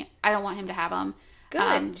pictures of me. I don't want him to have them.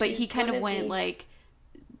 Good. But he kind of went like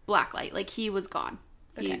blacklight. Like he was gone.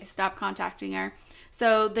 Okay. He stopped contacting her.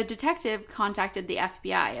 So the detective contacted the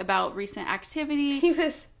FBI about recent activity. He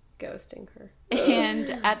was ghosting her. And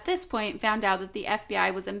at this point found out that the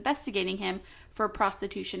FBI was investigating him for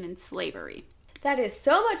prostitution and slavery. That is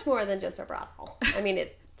so much more than just a brothel. I mean,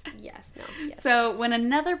 yes. So when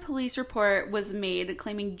another police report was made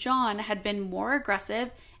claiming John had been more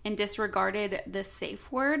aggressive and disregarded the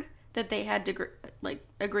safe word that they had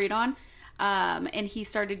agreed on, and he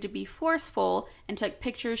started to be forceful and took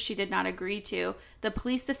pictures she did not agree to, the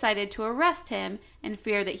police decided to arrest him in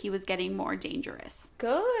fear that he was getting more dangerous.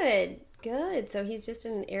 Good. So he's just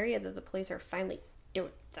in an area that the police are finally doing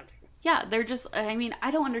something. Yeah, they're just, I mean, I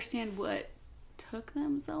don't understand what took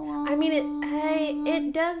them so long. I mean,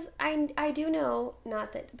 it does, I do know,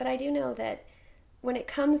 not that, but I do know that when it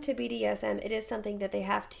comes to BDSM, it is something that they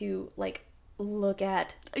have to, like, look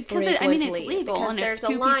at because it's legal, because and there's a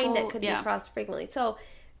line that could be crossed frequently. So,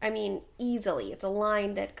 I mean, easily, it's a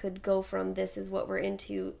line that could go from this is what we're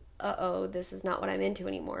into, this is not what I'm into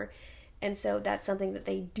anymore, and so that's something that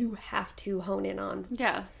they do have to hone in on.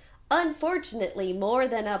 Yeah. Unfortunately, more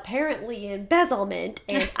than apparently embezzlement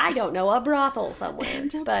and I don't know, a brothel somewhere.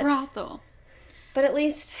 Brothel. But at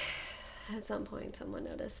least at some point someone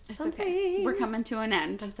noticed. It's okay. We're coming to an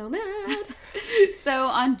end. I'm so mad. So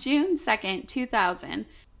on June 2nd, 2000.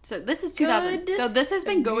 So this is 2000. So this has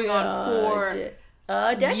been going on for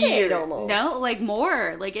a decade almost. No, like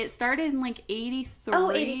more. Like it started in like 83. Oh,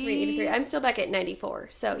 83. I'm still back at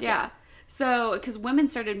 94. So yeah. So, because women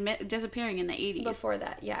started disappearing in the 80s. Before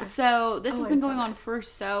that, yeah. So, this has been going on for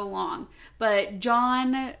so long. But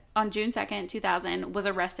John, on June 2nd, 2000, was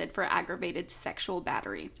arrested for aggravated sexual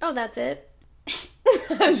battery. Oh, that's it?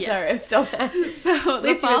 I'm sorry, I'm still mad. So, at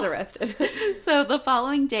least he was arrested. So, the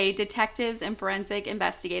following day, detectives and forensic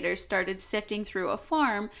investigators started sifting through a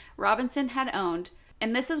farm Robinson had owned.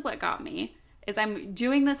 And this is what got me, is I'm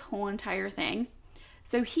doing this whole entire thing.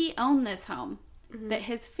 So, he owned this home that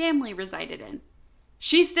his family resided in.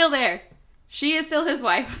 She's still there. She is still his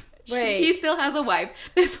wife. Wait. He still has a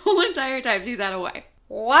wife. This whole entire time she's had a wife.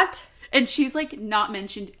 What? And she's like not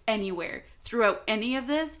mentioned anywhere throughout any of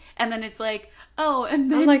this. And then it's like, oh,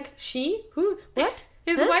 and then I'm like, she? Who? What?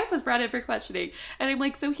 His wife was brought in for questioning. And I'm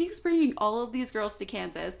like, so he's bringing all of these girls to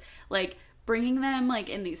Kansas, like bringing them like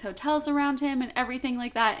in these hotels around him and everything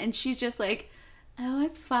like that. And she's just like, oh,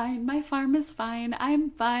 it's fine. My farm is fine.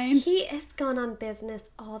 I'm fine. He is gone on business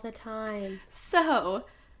all the time. So,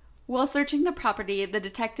 while searching the property, the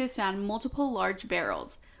detectives found multiple large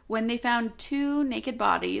barrels. When they found 2 naked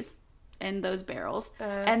bodies in those barrels,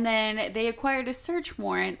 and then they acquired a search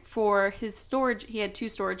warrant for his storage. He had 2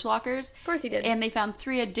 storage lockers. Of course he did. And they found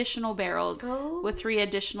 3 additional barrels with 3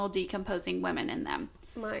 additional decomposing women in them.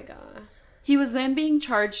 My God. He was then being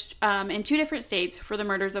charged in 2 different states for the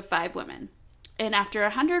murders of 5 women. And after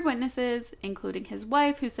 100 witnesses, including his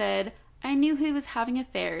wife, who said, I knew he was having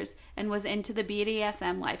affairs and was into the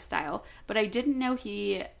BDSM lifestyle, but I didn't know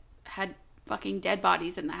he had fucking dead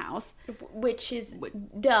bodies in the house. Which is,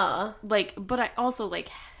 duh. Like, but I also, like,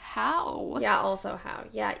 how? Yeah, also how.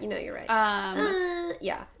 Yeah, you know, you're right.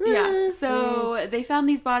 Yeah. Yeah, so they found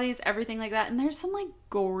these bodies, everything like that, and there's some, like,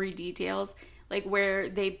 gory details, like, where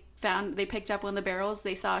they picked up one of the barrels,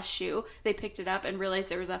 they saw a shoe, they picked it up and realized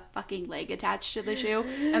there was a fucking leg attached to the shoe,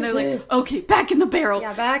 and they're like, okay, back in the barrel.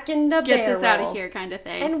 Yeah, back in the barrel. Get this out of here kind of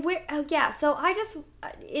thing. And where, so I just,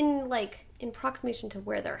 in proximation to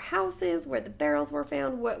where their house is, where the barrels were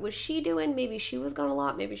found, what was she doing? Maybe she was gone a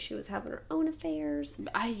lot, maybe she was having her own affairs.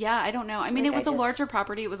 I don't know. I mean, it was a larger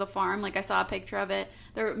property, it was a farm, like I saw a picture of it.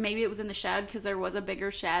 Maybe it was in the shed, because there was a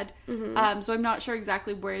bigger shed. Mm-hmm. So I'm not sure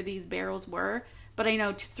exactly where these barrels were. But I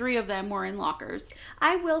know 3 of them were in lockers.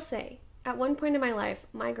 I will say, at one point in my life,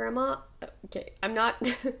 my grandma... Okay, I'm not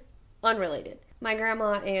unrelated. My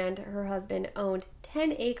grandma and her husband owned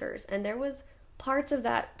 10 acres. And there was parts of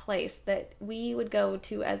that place that we would go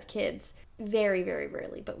to as kids very, very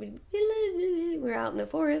rarely. But we were out in the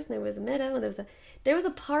forest, and there was a meadow, and there was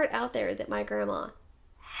a part out there that my grandma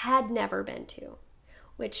had never been to.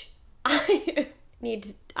 Which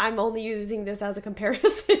I'm only using this as a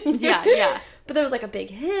comparison. Yeah. But there was like a big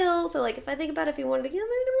hill, so like if I think about if you wanted to get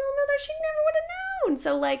brother, she never would have known.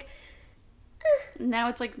 So, like... Now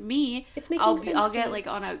it's like me. It's making sense. I'll get, like,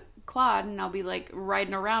 on a quad, and I'll be, like,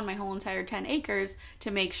 riding around my whole entire 10 acres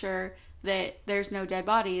to make sure that there's no dead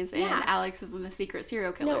bodies and Alex isn't a secret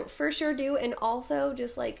serial killer. No, for sure do. And also,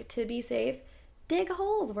 just, like, to be safe, dig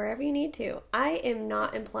holes wherever you need to. I am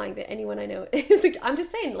not implying that anyone I know is... Like, I'm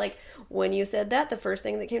just saying, like, when you said that, the first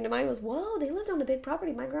thing that came to mind was, whoa, they lived on a big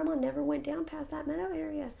property. My grandma never went down past that meadow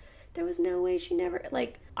area. There was no way she never...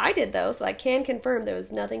 Like, I did, though, so I can confirm there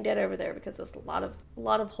was nothing dead over there because there's a lot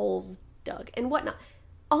of holes dug and whatnot.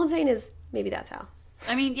 All I'm saying is, maybe that's how.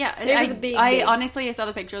 I mean, yeah. It was big. Honestly, I saw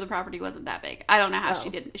the picture of the property wasn't that big. I don't know how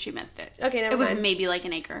she missed it. Okay, never mind. It was mind. maybe like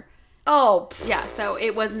an acre. Oh. Yeah, so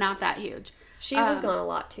it was not that huge. She was gone a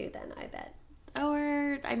lot too then, I bet.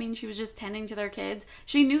 Or, I mean, she was just tending to their kids.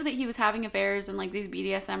 She knew that he was having affairs and, like, these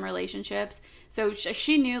BDSM relationships. So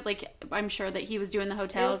she knew, like, I'm sure that he was doing the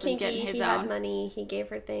hotels and getting his own. He had money. He gave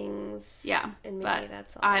her things. Yeah. And maybe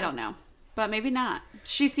that's all. I don't know. But maybe not.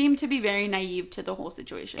 She seemed to be very naive to the whole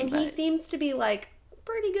situation. And he seems to be, like,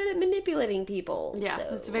 pretty good at manipulating people. Yeah, so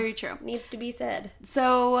that's very true. Needs to be said.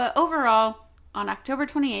 So, overall, on October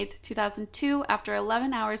 28th, 2002, after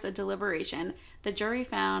 11 hours of deliberation, the jury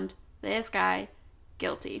found this guy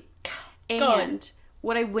guilty. And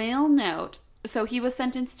what I will note, so he was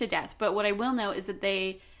sentenced to death, but what I will note is that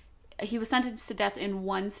he was sentenced to death in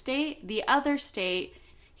one state. The other state,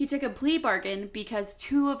 he took a plea bargain because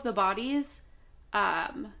two of the bodies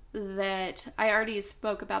that I already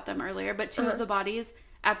spoke about them earlier, but two of the bodies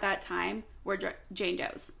at that time were Jane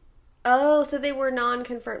Doe's. Oh, so they were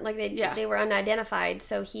non-confirmed, like they were unidentified.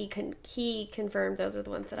 So he confirmed those were the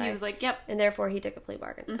ones that he was like, yep, and therefore he took a plea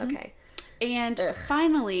bargain. Mm-hmm. Okay, and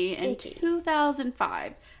finally in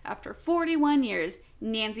 2005, after 41 years,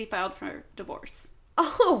 Nancy filed for divorce.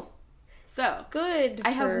 Oh, so good. I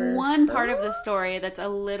have one part of the story that's a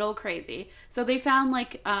little crazy. So they found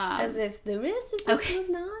like as if the rest of this was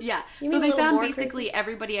not. Yeah. So they found basically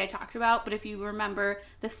everybody I talked about. But if you remember,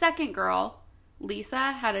 the second girl,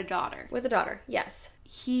 Lisa, had a daughter. With a daughter, yes.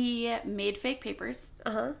 He made fake papers.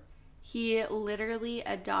 Uh-huh. He literally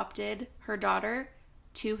adopted her daughter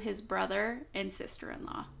to his brother and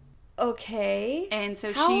sister-in-law. Okay. And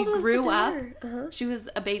so she grew up. Uh-huh. She was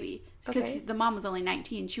a baby. Because the mom was only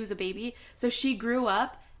 19. She was a baby. So she grew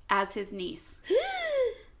up as his niece.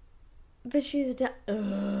 But she's...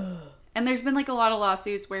 And there's been like a lot of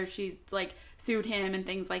lawsuits where she's like sued him and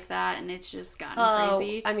things like that, and it's just gotten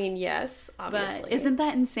crazy. I mean, yes, obviously. But isn't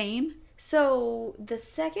that insane? So the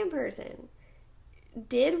second person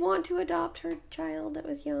did want to adopt her child that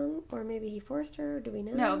was young, or maybe he forced her. Do we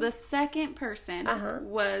know? No, the second person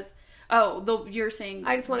was. Oh, you're saying?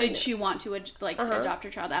 I just wanted did she want to adopt her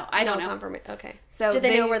child out? I don't know. Okay. So did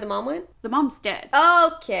they know where the mom went? The mom's dead.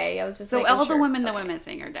 Okay, I was just so all the women that went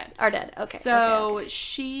missing are dead. Okay. So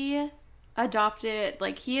she adopted,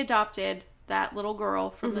 he adopted that little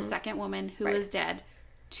girl from the second woman who is dead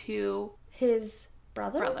to his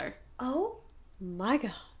brother. Oh my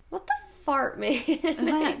god! What the fart, man? Isn't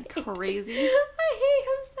that crazy? I hate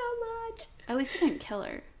him so much. At least he didn't kill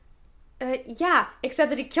her. Yeah,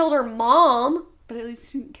 except that he killed her mom. But at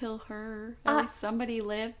least he didn't kill her. At least somebody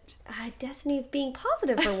lived. Destiny's being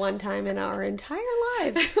positive for one time in our entire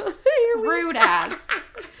lives. Rude ass.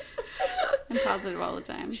 I'm positive all the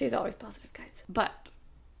time. She's always positive, guys. But,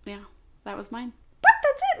 yeah, that was mine. But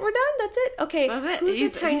that's it. We're done. That's it. Okay. That's it.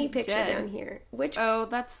 Who's the tiny picture dead. down here? Oh,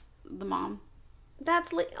 that's the mom.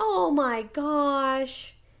 That's oh my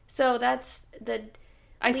gosh. So that's the...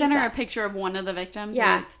 I sent her a picture of one of the victims,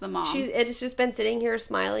 and it's the mom. It's just been sitting here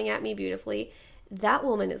smiling at me beautifully. That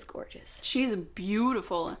woman is gorgeous. She's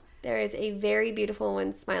beautiful. There is a very beautiful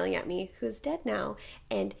one smiling at me who's dead now,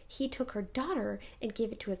 and he took her daughter and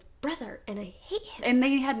gave it to his brother, and I hate him. And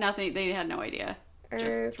they had nothing. They had no idea.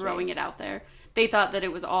 Just throwing it out there. They thought that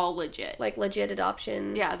it was all legit. Like legit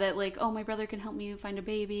adoption. Yeah, that my brother can help me find a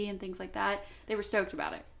baby and things like that. They were stoked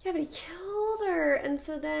about it. Yeah, but he killed her, and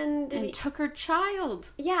so then... he took her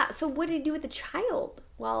child. Yeah, so what did he do with the child?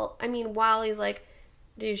 Well, I mean, while he's like...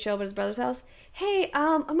 Did he show up at his brother's house? Hey,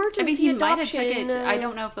 emergency adoption. Might have took it. I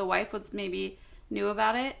don't know if the wife maybe knew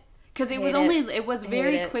about it. Because it was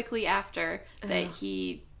very quickly after that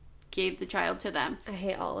he gave the child to them. I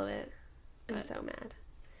hate all of it. I'm so mad.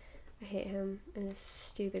 I hate him and his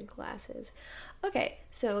stupid glasses. Okay,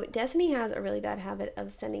 so Destiny has a really bad habit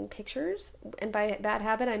of sending pictures. And by bad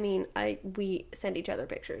habit, I mean we send each other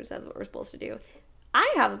pictures. That's what we're supposed to do.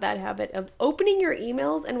 I have a bad habit of opening your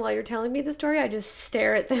emails, and while you're telling me the story, I just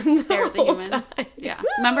stare at them. Stare at the humans. Time. Yeah.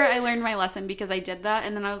 Remember, I learned my lesson because I did that,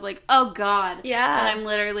 and then I was like, oh, God. Yeah. And I'm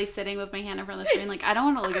literally sitting with my hand in front of the screen like, I don't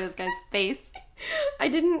want to look at this guy's face. I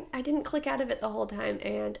didn't click out of it the whole time,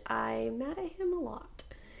 and I'm mad at him a lot.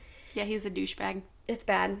 Yeah, he's a douchebag. It's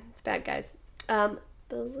bad. It's bad, guys. But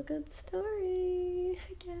it was a good story,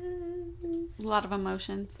 I guess. A lot of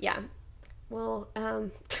emotions. Yeah. Well,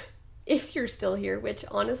 if you're still here, which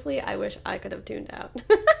honestly, I wish I could have tuned out.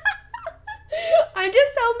 I'm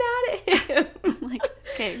just so mad at him. Like,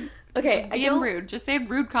 okay. Okay, just being rude. Just say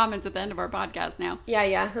rude comments at the end of our podcast now.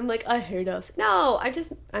 Yeah. I'm like, I hate us. No,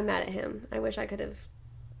 I'm mad at him. I wish I could have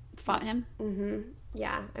fought him. Mm-hmm.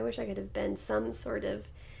 Yeah, I wish I could have been some sort of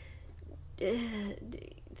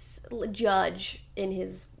judge in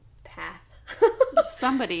his path.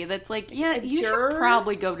 Somebody that's like, yeah, you should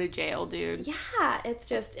probably go to jail, dude. Yeah,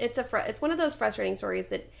 it's one of those frustrating stories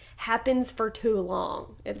that happens for too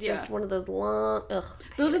long. It's just one of those long. Ugh.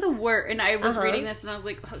 Those are the worst. And I was reading this, and I was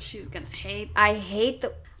like, oh, she's gonna hate. I hate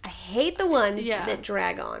the ones that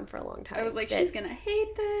drag on for a long time. I was like, she's gonna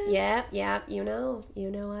hate this. Yeah. You know,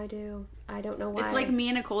 I do. I don't know why. It's like me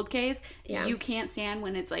in a cold case. Yeah. You can't stand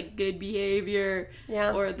when it's like good behavior.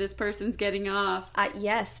 Yeah. Or this person's getting off.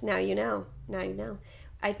 Yes. Now you know.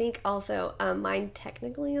 I think also mine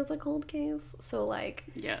technically is a cold case, so like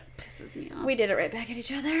pisses me off. We did it right back at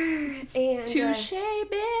each other. And touche,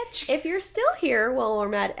 bitch. If you're still here while we're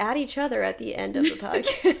mad at each other at the end of the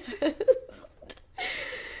podcast,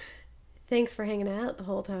 thanks for hanging out the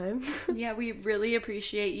whole time. Yeah, we really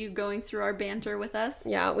appreciate you going through our banter with us.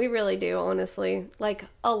 Yeah, we really do, honestly. Like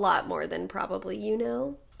a lot more than probably you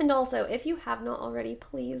know. And also, if you have not already,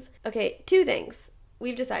 please. Okay, 2 things.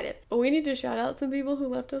 We've decided we need to shout out some people who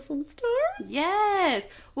left us some stars. Yes.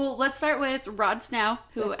 Well, let's start with Rod Snow,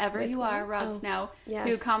 whoever you are, Rod Snow,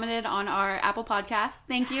 who commented on our Apple podcast.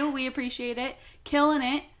 Thank you. We appreciate it. Killing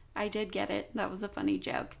it. I did get it. That was a funny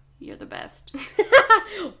joke. You're the best.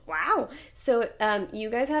 Wow. So you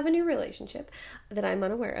guys have a new relationship that I'm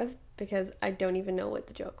unaware of because I don't even know what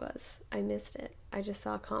the joke was. I missed it. I just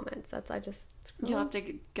saw comments. You'll have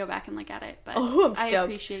to go back and look at it. But I'm stoked. I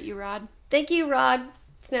appreciate you, Rod. Thank you, Rod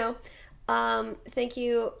Snow. Thank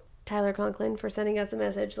you, Tyler Conklin, for sending us a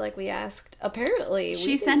message like we asked. Apparently.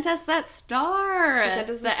 She sent us that star. She sent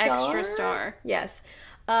us the extra star. Yes.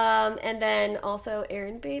 And then also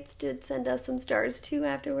Aaron Bates did send us some stars too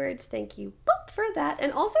afterwards. Thank you both for that.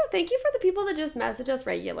 And also thank you for the people that just message us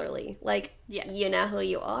regularly. Like, you know who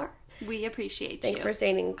you are. We appreciate you. Thanks for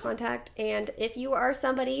staying in contact. And if you are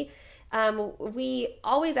somebody... we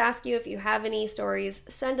always ask you if you have any stories,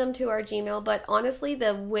 send them to our Gmail. But honestly,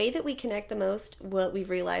 the way that we connect the most, what we've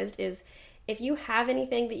realized is if you have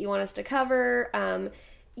anything that you want us to cover,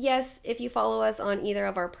 yes, if you follow us on either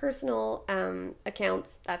of our personal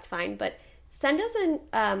accounts, that's fine. But send us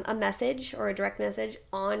a message or a direct message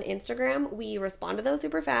on Instagram. We respond to those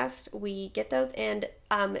super fast. We get those, and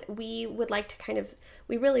we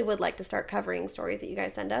really would like to start covering stories that you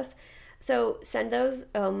guys send us. So send those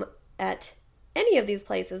at any of these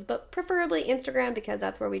places, but preferably Instagram because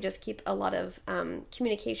that's where we just keep a lot of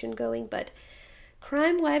communication going. But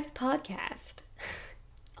Crime Wives Podcast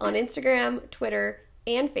on Instagram, Twitter,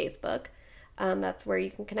 and Facebook. That's where you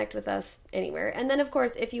can connect with us anywhere. And then, of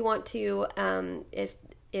course, if you want to, if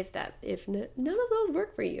none of those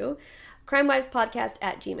work for you,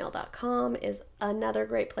 crimewivespodcast@gmail.com is another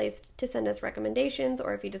great place to send us recommendations,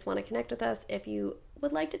 or if you just want to connect with us, if you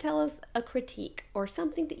would like to tell us a critique or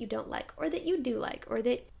something that you don't like or that you do like or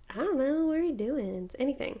that, I don't know, what are you doing? It's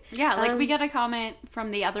anything. Yeah, like we got a comment from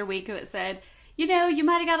the other week that said, you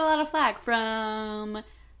might have got a lot of flack from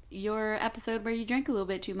your episode where you drink a little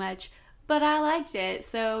bit too much, but I liked it.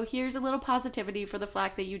 So here's a little positivity for the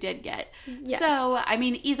flack that you did get. Yes. So, I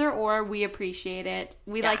mean, either or, we appreciate it.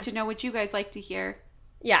 We like to know what you guys like to hear.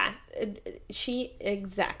 Yeah,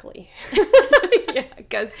 exactly. Yeah,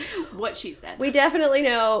 because what she said. We definitely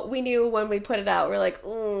know, we knew when we put it out, we're like,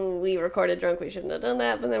 we recorded drunk, we shouldn't have done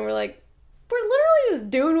that. But then we're like, we're literally just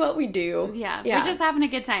doing what we do. Yeah, we're just having a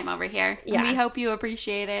good time over here. Yeah. And we hope you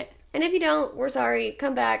appreciate it. And if you don't, we're sorry.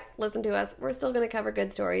 Come back, listen to us. We're still going to cover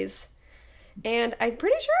good stories. And I'm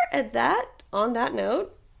pretty sure on that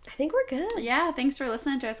note, I think we're good. Yeah, thanks for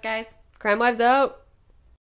listening to us, guys. Crime Wives out.